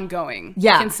ongoing,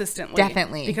 consistently,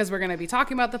 definitely, because we're going to be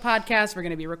talking about the podcast, we're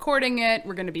going to be recording it,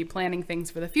 we're going to be planning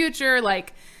things for the future.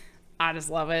 Like, I just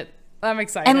love it. I'm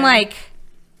excited. And like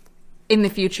in the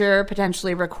future,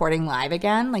 potentially recording live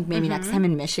again, like maybe next time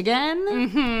in Michigan.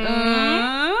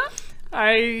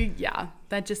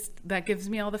 That gives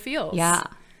me all the feels. Yeah,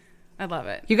 I love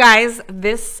it. You guys,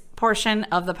 this portion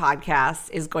of the podcast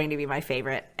is going to be my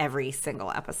favorite every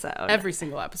single episode. Every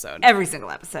single episode.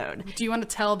 Do you want to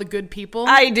tell the good people?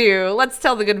 I do. Let's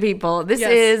tell the good people. This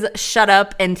is Shut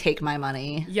Up and Take My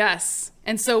Money. Yes.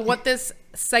 And so what this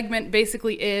segment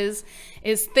basically is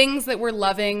things that we're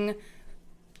loving,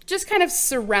 just kind of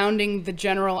surrounding the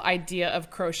general idea of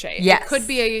crochet. Yes. It could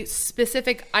be a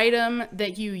specific item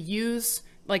that you use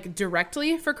like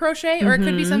directly for crochet, or it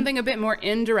could be something a bit more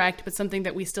indirect, but something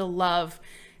that we still love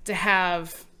to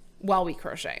have while we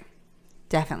crochet.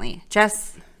 Definitely.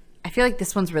 Jess, I feel like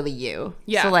this one's really you.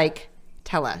 Yeah. So like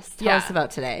tell us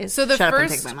about today. So the Shut Up and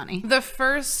Take My Money. The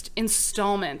first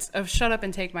installment of Shut Up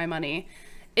and Take My Money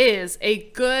is a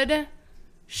good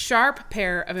sharp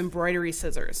pair of embroidery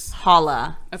scissors.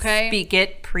 Holla. Okay. Speak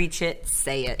it, preach it,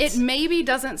 say it. It maybe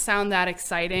doesn't sound that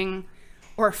exciting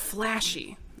or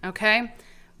flashy, okay?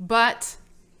 But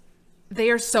they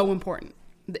are so important.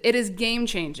 It is game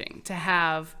changing to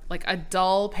have like a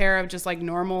dull pair of just like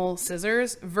normal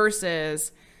scissors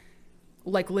versus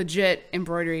like legit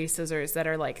embroidery scissors that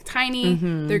are like tiny.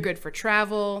 They're good for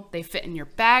travel. They fit in your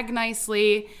bag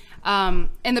nicely. And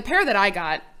the pair that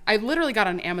I literally got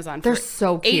on Amazon. They're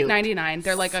so cute. $8.99.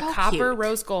 They're like a copper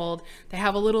rose gold. They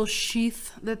have a little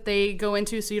sheath that they go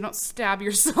into so you don't stab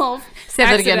yourself. Say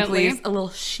that again, please. A little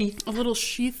sheath. A little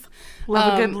sheath.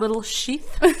 Love a good little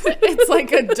sheath. It's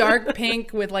like a dark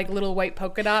pink with like little white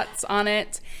polka dots on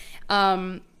it.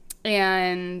 And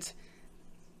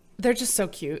they're just so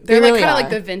cute. They're like really kind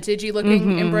of like the vintagey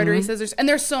looking embroidery scissors. And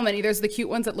there's so many. There's the cute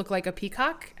ones that look like a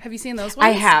peacock. Have you seen those ones?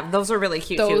 I have. Those are really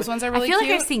cute Those ones are really cute. I feel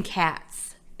like I've seen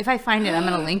cats. If I find it, I'm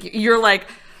going to link you. You're like,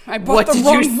 I bought the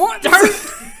wrong ones.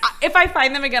 If I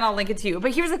find them again, I'll link it to you.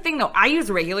 But here's the thing, though. I use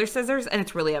regular scissors, and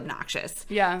it's really obnoxious.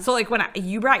 Yeah. So, like, when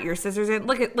you brought your scissors in,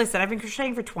 listen, I've been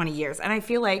crocheting for 20 years, and I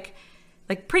feel like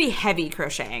pretty heavy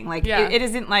crocheting. Like, it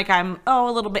isn't like I'm,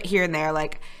 a little bit here and there.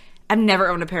 Like, I've never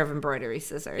owned a pair of embroidery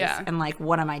scissors. Yeah. And, like,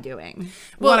 what am I doing?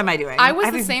 Well, what am I doing? I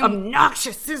was the same.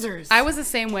 Obnoxious scissors. I was the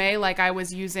same way. Like, I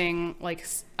was using, like,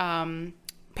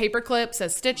 paper clips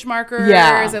as stitch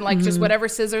markers and, like, just whatever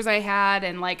scissors I had,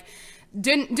 and, like,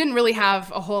 didn't really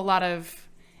have a whole lot of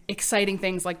exciting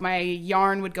things. Like, my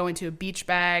yarn would go into a beach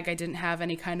bag. I didn't have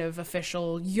any kind of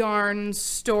official yarn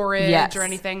storage or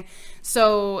anything.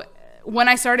 So when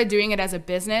I started doing it as a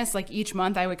business, like, each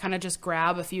month I would kind of just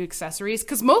grab a few accessories,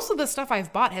 because most of the stuff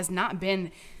I've bought has not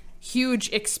been huge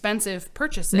expensive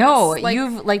purchases. No,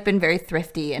 you've like been very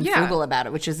thrifty and frugal about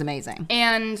it, which is amazing.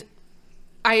 And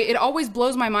it always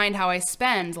blows my mind how I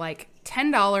spend like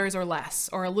 $10 or less,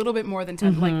 or a little bit more than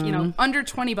 10, like, you know, under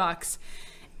 $20.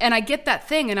 And I get that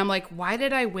thing and I'm like, why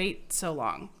did I wait so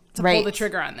long to pull the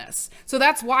trigger on this? So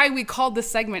that's why we called this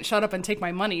segment Shut Up and Take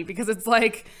My Money, because it's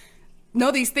like, no,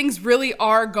 these things really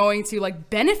are going to like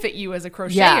benefit you as a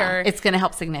crocheter. Yeah, it's going to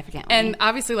help significantly. And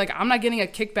obviously, like, I'm not getting a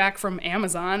kickback from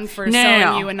Amazon for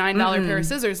selling you a $9 pair of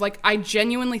scissors. Like, I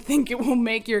genuinely think it will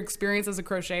make your experience as a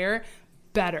crocheter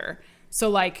better. So,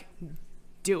 like,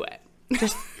 do it.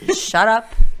 Just shut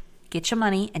up, get your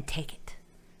money, and take it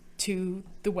to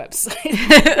the website.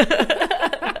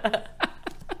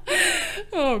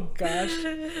 Oh, gosh.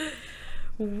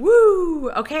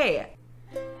 Woo! Okay.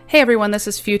 Hey everyone, this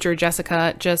is Future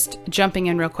Jessica, just jumping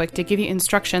in real quick to give you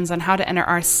instructions on how to enter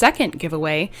our second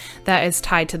giveaway that is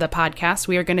tied to the podcast.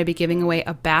 We are going to be giving away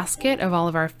a basket of all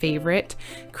of our favorite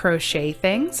crochet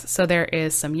things. So there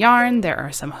is some yarn, there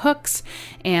are some hooks,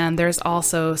 and there's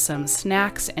also some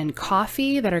snacks and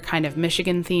coffee that are kind of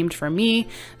Michigan themed for me.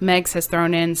 Megs has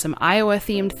thrown in some Iowa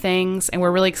themed things, and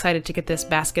we're really excited to get this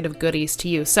basket of goodies to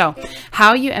you. So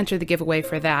how you enter the giveaway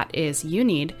for that is you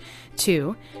need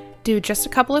to do just a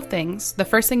couple of things. The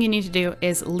first thing you need to do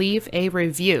is leave a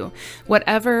review.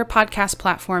 Whatever podcast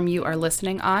platform you are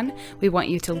listening on, we want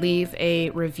you to leave a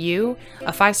review,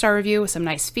 a 5-star review with some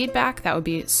nice feedback. That would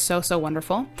be so, so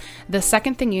wonderful. The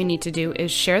second thing you need to do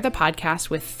is share the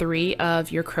podcast with 3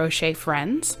 of your crochet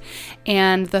friends.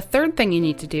 And the third thing you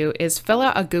need to do is fill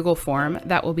out a Google form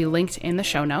that will be linked in the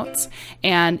show notes.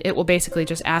 And it will basically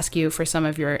just ask you for some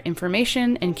of your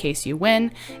information in case you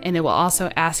win. And it will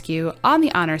also ask you on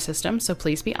the honor system, so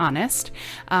please be honest,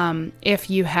 if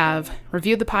you have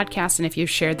reviewed the podcast and if you've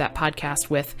shared that podcast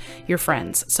with your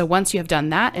friends. So once you have done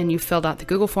that and you've filled out the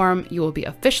Google form, you will be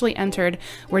officially entered.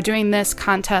 We're doing this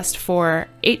contest for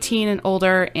 18 and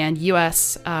older and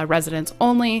US residents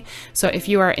only. So if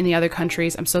you are in the other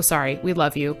countries, I'm so sorry. We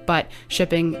love you, but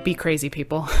shipping, be crazy,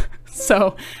 people.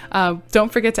 So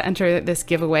don't forget to enter this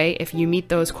giveaway if you meet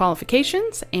those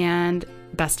qualifications, and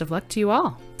best of luck to you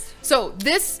all. So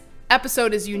this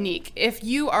episode is unique. If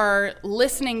you are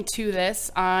listening to this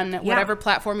on whatever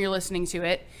platform you're listening to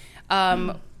it,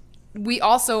 we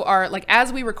also are, like,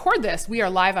 as we record this, we are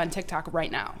live on TikTok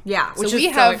right now. Yeah, which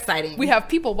is so exciting. We have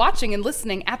people watching and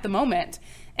listening at the moment.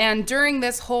 And during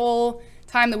this whole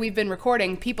time that we've been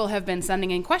recording, people have been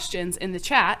sending in questions in the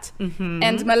chat.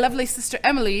 And my lovely sister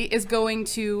Emily is going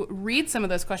to read some of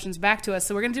those questions back to us.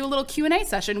 So we're going to do a little Q&A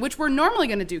session, which we're normally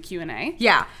going to do Q&A.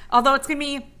 Yeah, although it's going to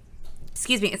be...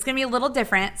 Excuse me, it's going to be a little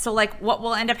different. So, like, what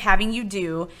we'll end up having you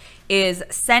do is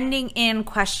sending in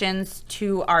questions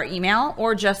to our email,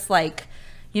 or just, like,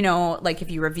 you know, like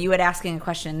if you review it, asking a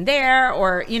question there,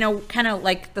 or, you know, kind of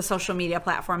like the social media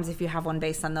platforms, if you have one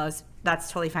based on those, that's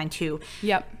totally fine too.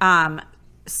 Yep.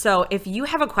 So if you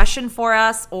have a question for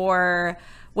us, or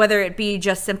whether it be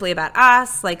just simply about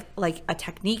us, like a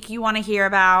technique you want to hear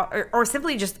about, or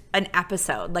simply just an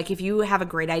episode. Like, if you have a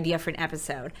great idea for an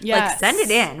episode, like, send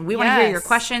it in. We want to hear your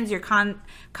questions, your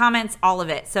comments, all of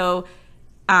it. So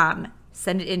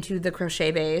send it into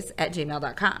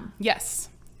thecrochetbaes@gmail.com. Yes.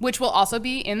 Which will also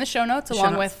be in the show notes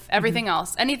along with everything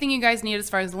else. Anything you guys need as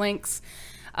far as links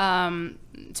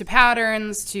to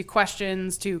patterns, to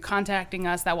questions, to contacting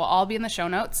us, that will all be in the show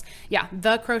notes. Yeah,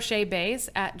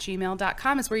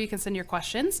 thecrochetbaes@gmail.com is where you can send your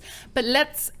questions. But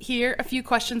let's hear a few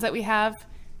questions that we have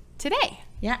today.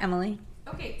 Yeah, Emily.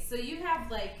 Okay, so you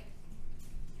have like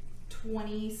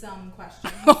 20-some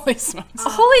questions. Holy smokes.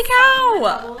 Holy cow!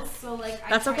 Levels, so like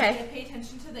That's I okay. try to pay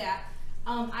attention to that.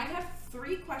 I have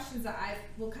 3 questions that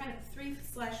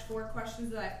 3/4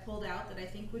 questions that I've pulled out that I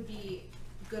think would be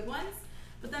good ones.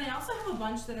 But then I also have a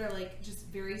bunch that are like just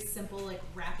very simple, like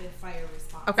rapid fire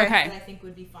responses that I think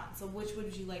would be fun. So which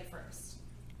would you like first?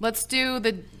 Let's do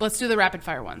the rapid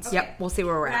fire ones. Okay. Yep, we'll see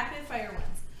where we're at. Rapid fire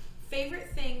ones. Favorite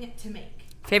thing to make?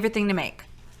 Favorite thing to make?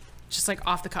 Just like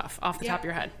off the cuff, off the top of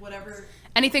your head. Whatever.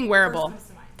 Anything wearable. First comes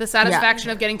to mind. The satisfaction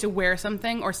of getting to wear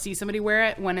something or see somebody wear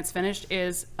it when it's finished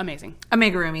is amazing.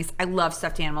 Amigurumis. I love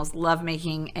stuffed animals. Love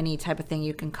making any type of thing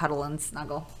you can cuddle and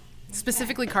snuggle.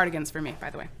 Specifically cardigans for me, by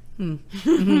the way.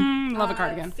 Love a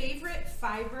cardigan. Favorite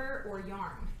fiber or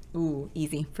yarn? Ooh,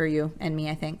 easy for you and me,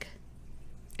 I think.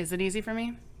 Is it easy for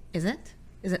me? Is it?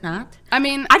 Is it not? I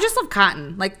mean, I just love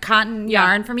cotton. Like cotton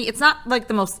yarn for me. It's not like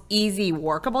the most easy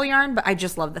workable yarn, but I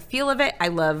just love the feel of it. I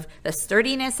love the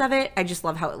sturdiness of it. I just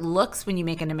love how it looks when you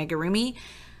make an amigurumi.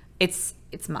 It's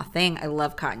my thing. I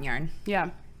love cotton yarn.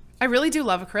 yeah. I really do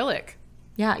love acrylic.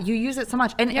 Yeah, you use it so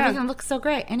much. And everything looks so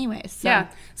great anyways. So. Yeah.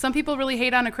 Some people really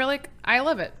hate on acrylic. I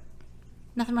love it.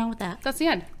 Nothing wrong with that. That's the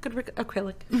end. Good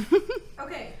acrylic.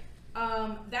 Okay.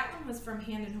 That one was from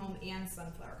Hand and Home and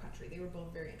Sunflower Country. They were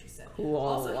both very interested. Cool.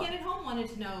 Also, Hand and Home wanted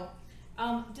to know,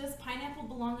 does pineapple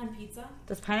belong on pizza?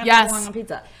 Does pineapple Yes. belong on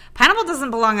pizza? Pineapple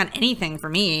doesn't belong on anything for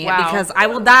me Wow. because I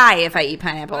will die if I eat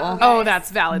pineapple. Oh,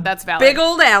 that's valid. That's valid. Big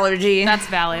old allergy. That's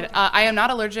valid. I am not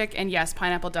allergic, and yes,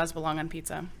 pineapple does belong on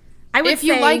pizza. I would If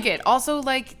you say- like it. Also,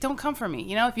 like, don't come for me.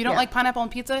 You know, if you don't like pineapple on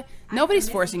pizza, nobody's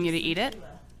forcing you to eat it.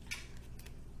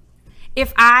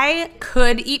 If I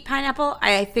could eat pineapple,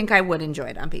 I think I would enjoy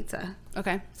it on pizza.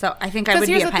 Okay. So I think I Because would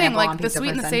be here's a the thing, pineapple on like, the pizza sweet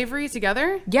and the person. savory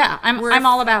together, Yeah, I'm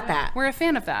all about that. we're a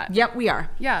fan of that. Yep, we are.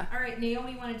 Yeah. All right,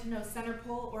 Naomi wanted to know center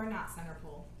pull or not center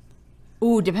pull.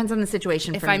 Ooh, depends on the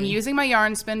situation If for I'm me. using my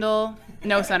yarn spindle,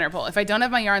 no center pull. If I don't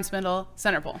have my yarn spindle,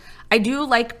 center pull. I do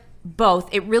like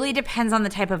both. It really depends on the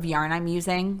type of yarn I'm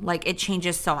using. Like, it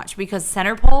changes so much because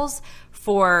center pulls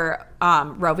for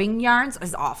roving yarns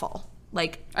is awful.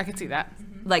 Like, I could see that.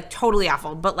 totally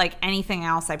awful. But like anything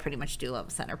else, I pretty much do love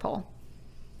a center pull.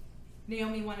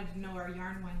 Naomi wanted to know, are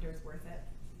yarn winders worth it?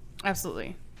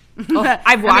 Absolutely.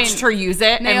 I've watched her use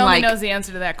it, Naomi and like knows the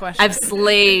answer to that question. I've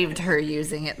slaved her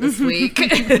using it this week.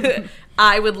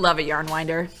 I would love a yarn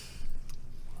winder.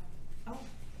 Oh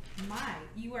my,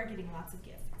 you are getting lots of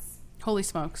gifts. Holy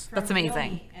smokes. From That's amazing.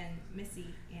 Naomi and Missy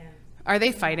and Are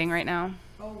they fighting right now?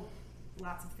 oh,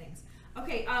 lots of things.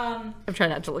 Okay, I'm trying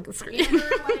not to look at the screen.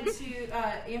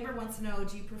 Amber wants to know,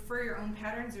 do you prefer your own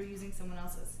patterns or using someone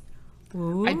else's?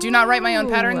 I do not write my own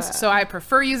patterns, so I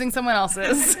prefer using someone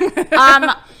else's.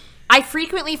 I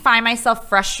frequently find myself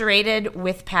frustrated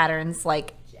with patterns,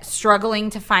 like struggling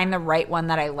to find the right one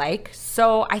that I like.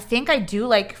 So I think I do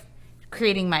like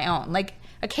creating my own. Like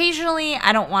occasionally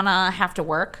I don't want to have to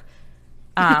work.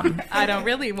 I don't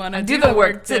really want to Do the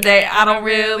work today. I don't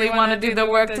really want to do the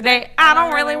work today. I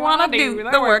don't really want to do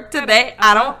the work today.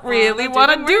 I don't really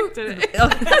want to do.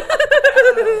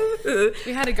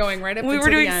 We had it going right up We until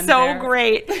were the doing end so there.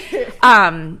 great.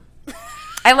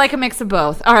 I like a mix of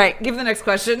both. All right, give the next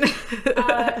question.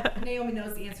 Naomi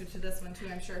knows the answer to this one too,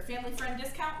 I'm sure. Family friend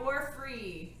discount or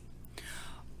free?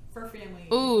 For family.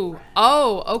 Ooh. friend.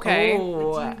 Oh, okay. Do you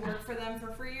work for them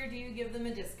for free or do you give them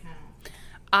a discount?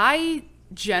 I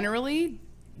generally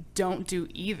don't do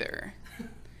either.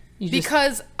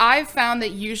 Because I've found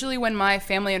that usually when my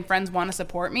family and friends want to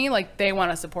support me, like they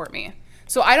want to support me.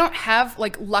 So I don't have,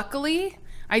 like, luckily,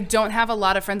 I don't have a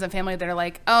lot of friends and family that are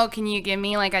like, oh, can you give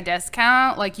me like a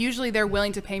discount? Like usually they're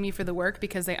willing to pay me for the work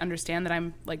because they understand that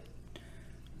I'm like,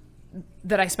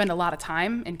 that I spend a lot of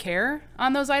time and care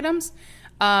on those items.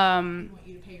 Want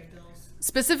you to pay your bills.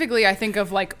 Specifically, I think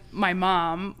of like my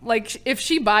mom. Like if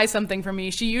she buys something for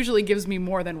me, she usually gives me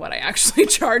more than what I actually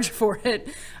charge for it.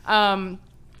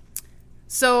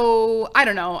 So I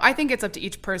don't know. I think it's up to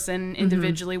each person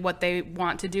individually what they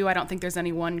want to do. I don't think there's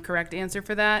any one correct answer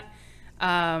for that.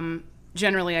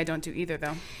 Generally, I don't do either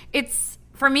though.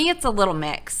 For me, it's a little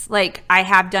mix. Like I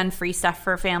have done free stuff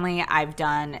for family. I've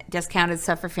done discounted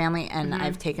stuff for family, and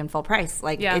I've taken full price.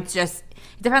 Like it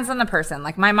depends on the person.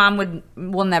 Like my mom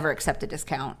will never accept a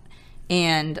discount,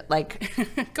 and like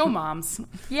go moms.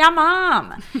 Yeah,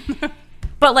 mom.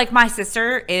 But like my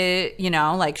sister is,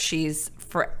 like she's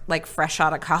fresh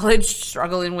out of college,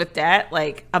 struggling with debt,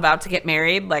 like about to get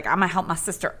married. Like I'm gonna help my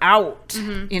sister out,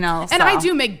 And I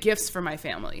do make gifts for my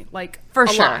family, like for a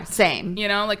sure. lot. Same.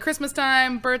 Like Christmas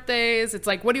time, birthdays. It's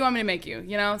like, what do you want me to make you?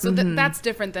 So that's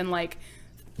different than like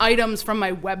items from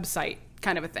my website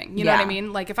kind of a thing. You know what I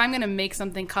mean? Like if I'm gonna make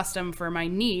something custom for my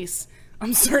niece,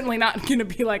 I'm certainly not going to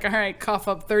be like, all right, cough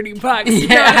up $30. You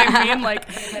know what I mean? Like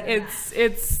it's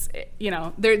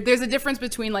there's a difference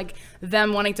between like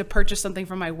them wanting to purchase something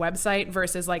from my website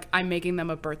versus like I'm making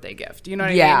them a birthday gift. You know what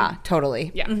I mean? Yeah,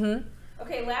 totally. Yeah. Mm-hmm.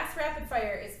 Okay, last rapid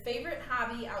fire is favorite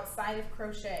hobby outside of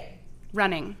crochet.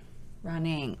 Running.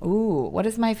 Ooh, what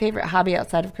is my favorite hobby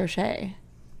outside of crochet?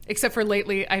 Except for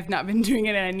lately, I've not been doing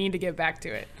it and I need to get back to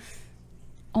it.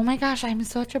 Oh my gosh, I'm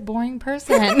such a boring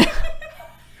person.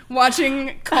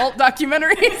 Watching cult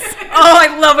documentaries. Oh,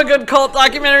 I love a good cult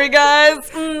documentary, guys.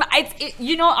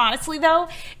 Honestly though,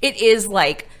 it is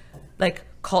like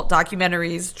cult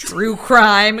documentaries, true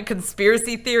crime,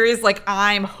 conspiracy theories. Like,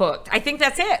 I'm hooked. I think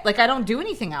that's it. Like, I don't do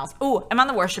anything else. Oh, I'm on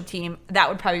the worship team. That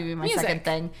would probably be my second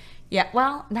thing. Yeah,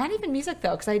 well, not even music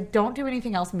though, because I don't do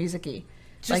anything else music-y.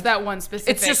 Just like, that one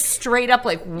specific. It's just straight up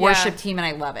like worship team, and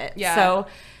I love it. Yeah. So,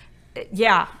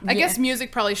 yeah. I guess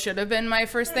music probably should have been my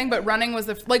first thing, but running was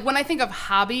like, when I think of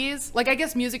hobbies, like, I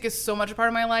guess music is so much a part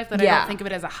of my life that I don't think of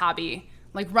it as a hobby.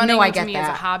 Like, running to me is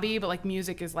a hobby, but like,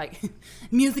 music is like,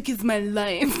 music is my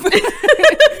life.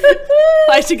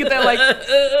 I should get that. Like,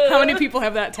 how many people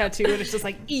have that tattoo and it's just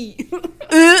like,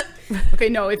 Okay,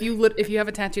 no, if you have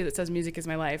a tattoo that says music is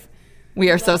my life,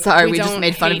 we are so sorry. We just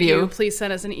made fun of you. Please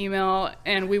send us an email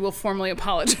and we will formally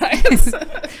apologize.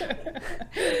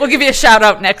 We'll give you a shout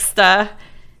out next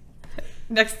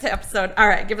episode. All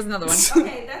right, give us another one.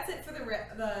 Okay, that's it for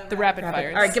the rapid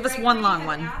fires. All right, give us one long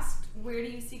one. Where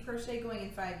do you see crochet going in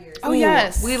 5 years? Oh,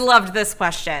 yes. We loved this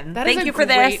question. Thank you for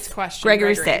this question,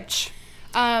 Gregory Stitch.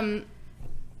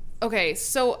 Okay,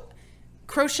 so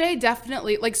crochet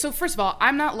definitely, like, so first of all,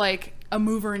 I'm not like a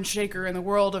mover and shaker in the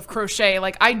world of crochet.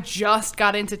 Like, I just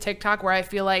got into TikTok where I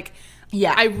feel like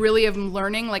I really am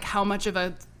learning like how much of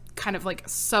a kind of like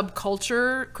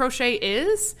subculture crochet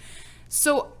is.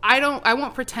 So I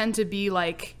won't pretend to be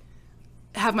like,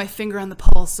 have my finger on the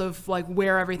pulse of like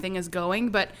where everything is going,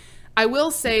 but I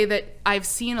will say that I've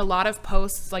seen a lot of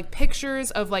posts, like pictures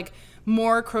of like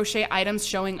more crochet items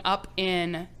showing up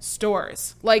in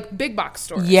stores, like big box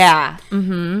stores. Yeah.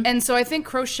 Mm-hmm. And so I think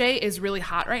crochet is really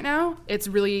hot right now. It's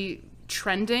really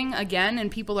trending again,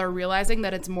 and people are realizing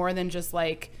that it's more than just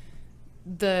like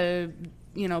the,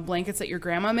 blankets that your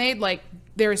grandma made. Like,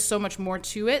 there is so much more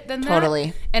to it than that.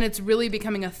 Totally. And it's really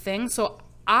becoming a thing. So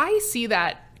I see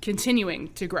that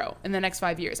continuing to grow in the next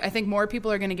 5 years. I think more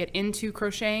people are going to get into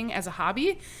crocheting as a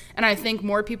hobby, and I think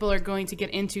more people are going to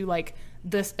get into like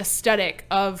this aesthetic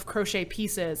of crochet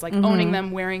pieces, like owning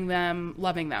them, wearing them,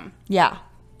 loving them. Yeah.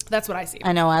 That's what I see.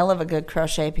 I know. I love a good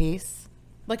crochet piece.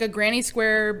 Like a granny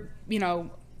square,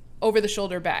 over the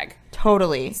shoulder bag.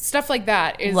 Totally. Stuff like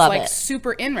that is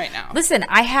super in right now. Listen,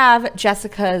 I have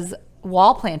Jessica's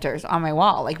wall planters on my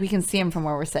wall. Like, we can see them from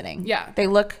where we're sitting. Yeah. They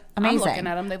look amazing. I'm looking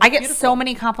at them. They look I get beautiful. so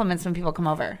many compliments when people come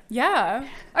over. Yeah.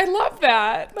 I love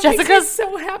that. Jessica's makes me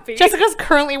so happy. Jessica's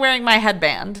currently wearing my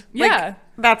headband. Yeah.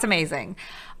 That's amazing.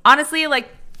 Honestly,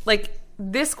 like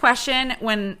this question,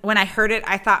 when I heard it,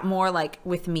 I thought more like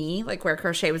with me, like where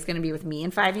crochet was going to be with me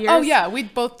in 5 years. Oh yeah, we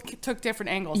both took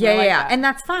different angles. Yeah, that. And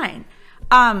that's fine.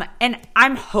 And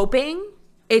I'm hoping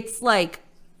it's like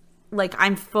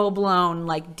I'm full blown,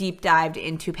 like deep dived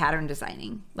into pattern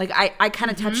designing. Like I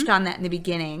kind of touched on that in the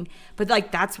beginning, but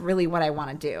like that's really what I want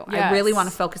to do. Yes. I really want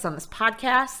to focus on this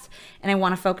podcast, and I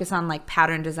want to focus on like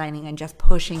pattern designing and just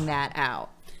pushing that out.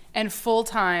 And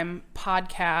full-time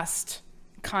podcast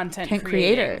content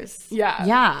creators. Yeah.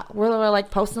 Yeah. We're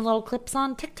like posting little clips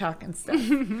on TikTok and stuff.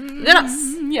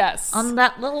 Yes. Yes. On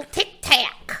that little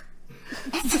tic-tac.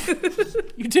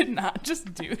 You did not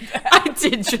just do that. I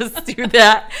did just do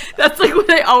that. That's like what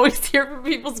I always hear from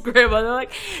people's grandma. They're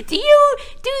like, do you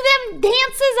do them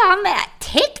dances on that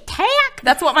tic-tac?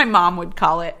 That's what my mom would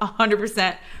call it,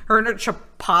 100%. Her and her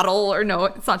chipotle, or no,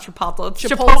 it's not chipotle, it's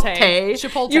chipotle.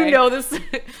 Chipotle. You know this.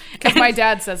 Because my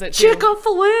dad says it too.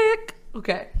 Chick-a-flick.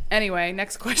 Okay. Anyway,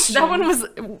 next question. That one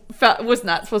was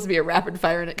not supposed to be a rapid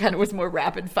fire, and it kind of was more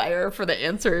rapid fire for the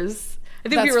answers. I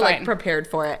think we were like prepared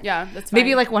for it. Yeah, that's fine.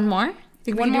 Maybe like one more?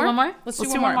 Think we can do one more? Let's do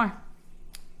one more.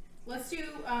 Let's do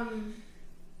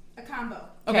a combo.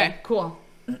 Okay, cool.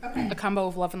 Okay. A combo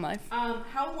of love and life.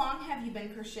 How long have you been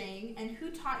crocheting, and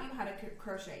who taught you how to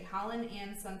crochet? Holland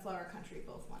and Sunflower Country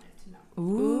both wanted to know.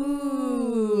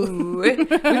 Ooh. We've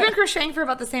been crocheting for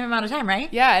about the same amount of time,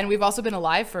 right? Yeah, and we've also been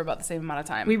alive for about the same amount of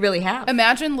time. We really have.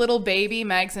 Imagine little baby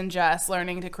Megs and Jess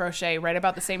learning to crochet right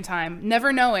about the same time,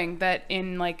 never knowing that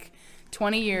in like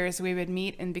 20 years we would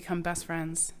meet and become best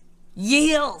friends.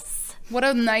 Yes. What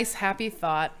a nice, happy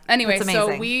thought. Anyway,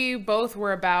 so we both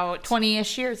were about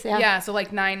 20-ish years. Yeah. Yeah, so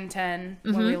like 9, 10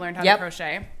 when we learned how to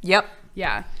crochet. Yep.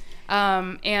 Yeah.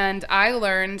 And I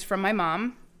learned from my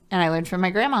mom. And I learned from my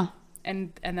grandma.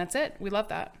 And that's it. We love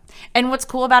that. And what's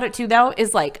cool about it too, though,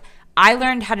 is like I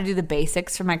learned how to do the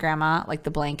basics from my grandma, like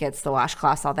the blankets, the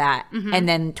washcloths, all that. And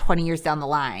then 20 years down the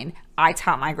line, I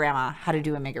taught my grandma how to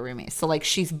do amigurumi. So like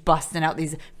she's busting out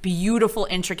these beautiful,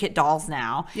 intricate dolls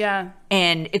now. Yeah.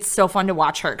 And it's so fun to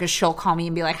watch her because she'll call me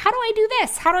and be like, how do I do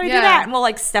this? How do I do that? And we'll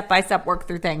like step by step work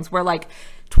through things where like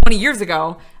 20 years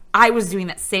ago, I was doing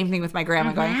that same thing with my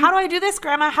grandma, going, how do I do this,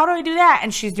 Grandma? How do I do that?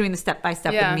 And she's doing the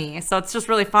step-by-step with me. So it's just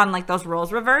really fun, like those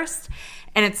roles reversed.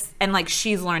 And like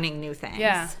she's learning new things.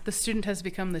 Yeah, the student has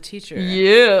become the teacher.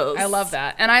 Yes. I love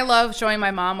that. And I love showing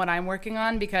my mom what I'm working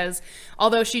on, because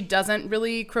although she doesn't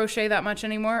really crochet that much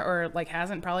anymore, or like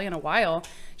hasn't probably in a while,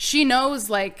 she knows,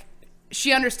 like,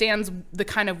 she understands the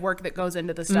kind of work that goes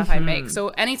into the stuff I make. So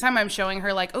anytime I'm showing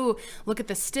her, like, oh, look at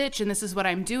the stitch and this is what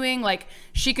I'm doing, like,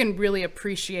 she can really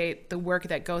appreciate the work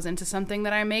that goes into something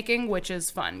that I'm making, which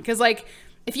is fun. Because, like,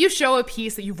 if you show a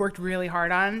piece that you've worked really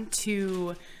hard on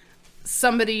to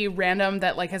somebody random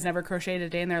that, like, has never crocheted a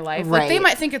day in their life, like, they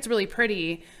might think it's really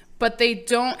pretty, but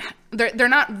they're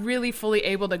not really fully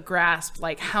able to grasp,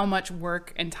 like, how much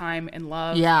work and time and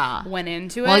love went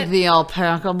into it. Like the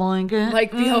alpaca blanket.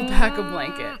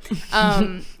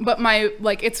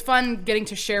 But it's fun getting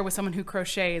to share with someone who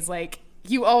crochets. Like,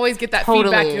 you always get that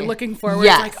feedback you're looking for, where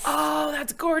it's like, oh,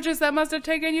 that's gorgeous, that must have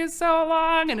taken you so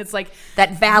long. And it's like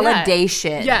that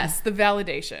validation. Yes, the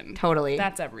validation. Totally.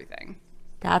 That's everything.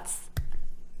 That's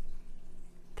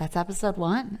episode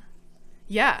 1.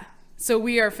 Yeah. So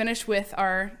we are finished with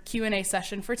our Q&A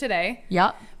session for today.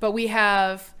 Yep. But we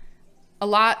have a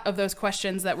lot of those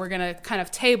questions that we're going to kind of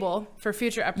table for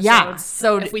future episodes. Yeah.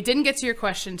 So if we didn't get to your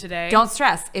question today, don't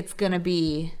stress. It's going to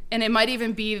be... And it might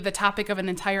even be the topic of an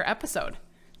entire episode,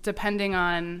 depending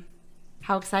on...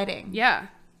 How exciting. Yeah.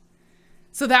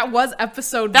 So that was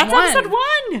episode 1. That's episode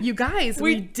 1. You guys,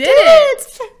 we did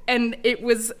it. And it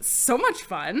was so much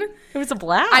fun. It was a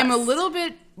blast. I'm a little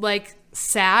bit, like,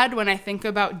 sad when I think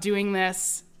about doing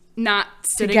this not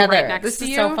sitting together. Right next this to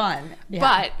you. This is so fun.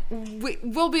 Yeah. But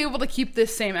we'll be able to keep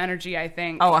this same energy, I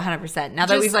think. Oh, 100%. Now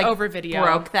that we've, like, over video.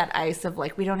 Broke that ice of,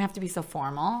 like, we don't have to be so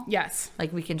formal. Yes.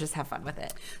 Like, we can just have fun with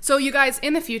it. So, you guys,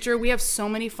 in the future, we have so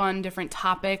many fun different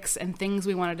topics and things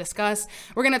we want to discuss.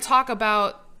 We're going to talk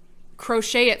about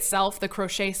crochet itself, the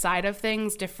crochet side of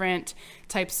things, different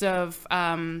types of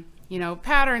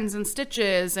patterns and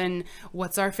stitches, and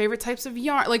what's our favorite types of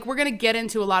yarn. Like, we're going to get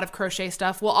into a lot of crochet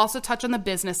stuff. We'll also touch on the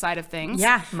business side of things.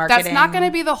 Yeah, marketing. That's not going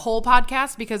to be the whole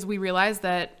podcast, because we realize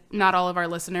that not all of our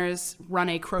listeners run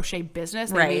a crochet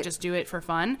business. They may just do it for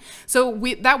fun. So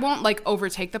that won't, like,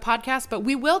 overtake the podcast, but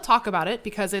we will talk about it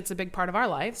because it's a big part of our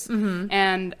lives.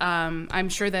 And I'm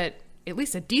sure that at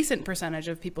least a decent percentage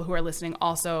of people who are listening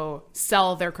also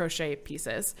sell their crochet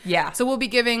pieces. Yeah. So we'll be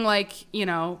giving, like,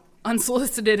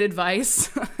 unsolicited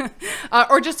advice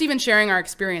or just even sharing our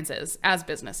experiences as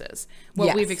businesses,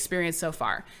 what we've experienced so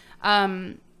far.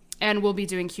 And we'll be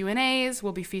doing Q&As.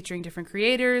 We'll be featuring different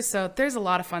creators. So there's a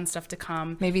lot of fun stuff to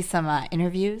come. Maybe some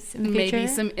interviews in the future. Maybe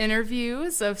some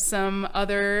interviews of some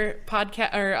other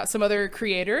some other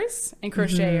creators and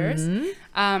crocheters.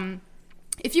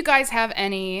 If you guys have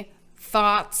any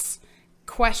thoughts,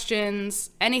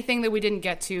 questions, anything that we didn't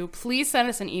get to, please send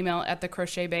us an email at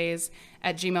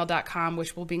thecrochetbaes@gmail.com,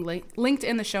 which will be linked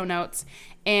in the show notes.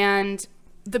 And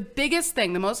the biggest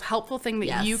thing, the most helpful thing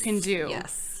that you can do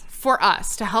for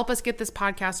us to help us get this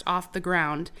podcast off the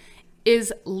ground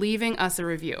is leaving us a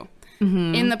review.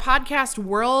 In the podcast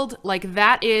world, like,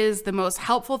 that is the most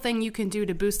helpful thing you can do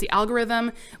to boost the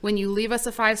algorithm. When you leave us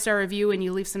a 5-star review and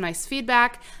you leave some nice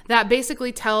feedback, that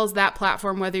basically tells that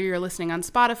platform, whether you're listening on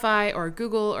Spotify or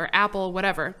Google or Apple,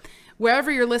 whatever,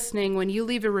 wherever you're listening, when you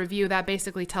leave a review, that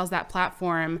basically tells that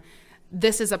platform,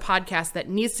 this is a podcast that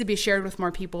needs to be shared with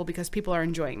more people because people are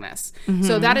enjoying this.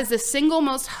 So that is the single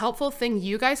most helpful thing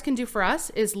you guys can do for us,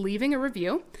 is leaving a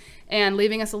review and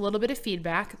leaving us a little bit of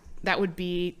feedback. That would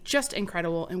be just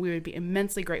incredible, and we would be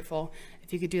immensely grateful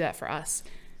if you could do that for us.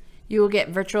 You will get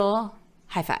virtual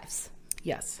high fives.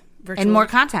 Yes. And more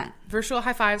content. Virtual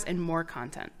high fives and more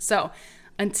content. So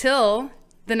until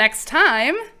the next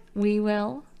time, we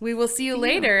will see you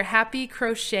later. Happy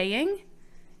crocheting,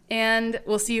 and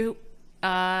we'll see you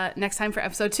next time for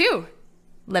episode 2.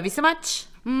 Love you so much.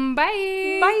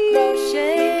 Bye. Bye.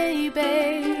 Crochet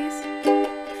Baes.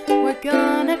 We're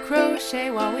gonna crochet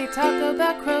while we talk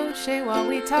about crochet. While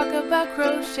we talk about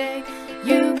crochet,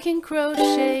 you can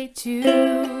crochet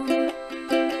too.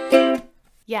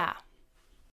 Yeah.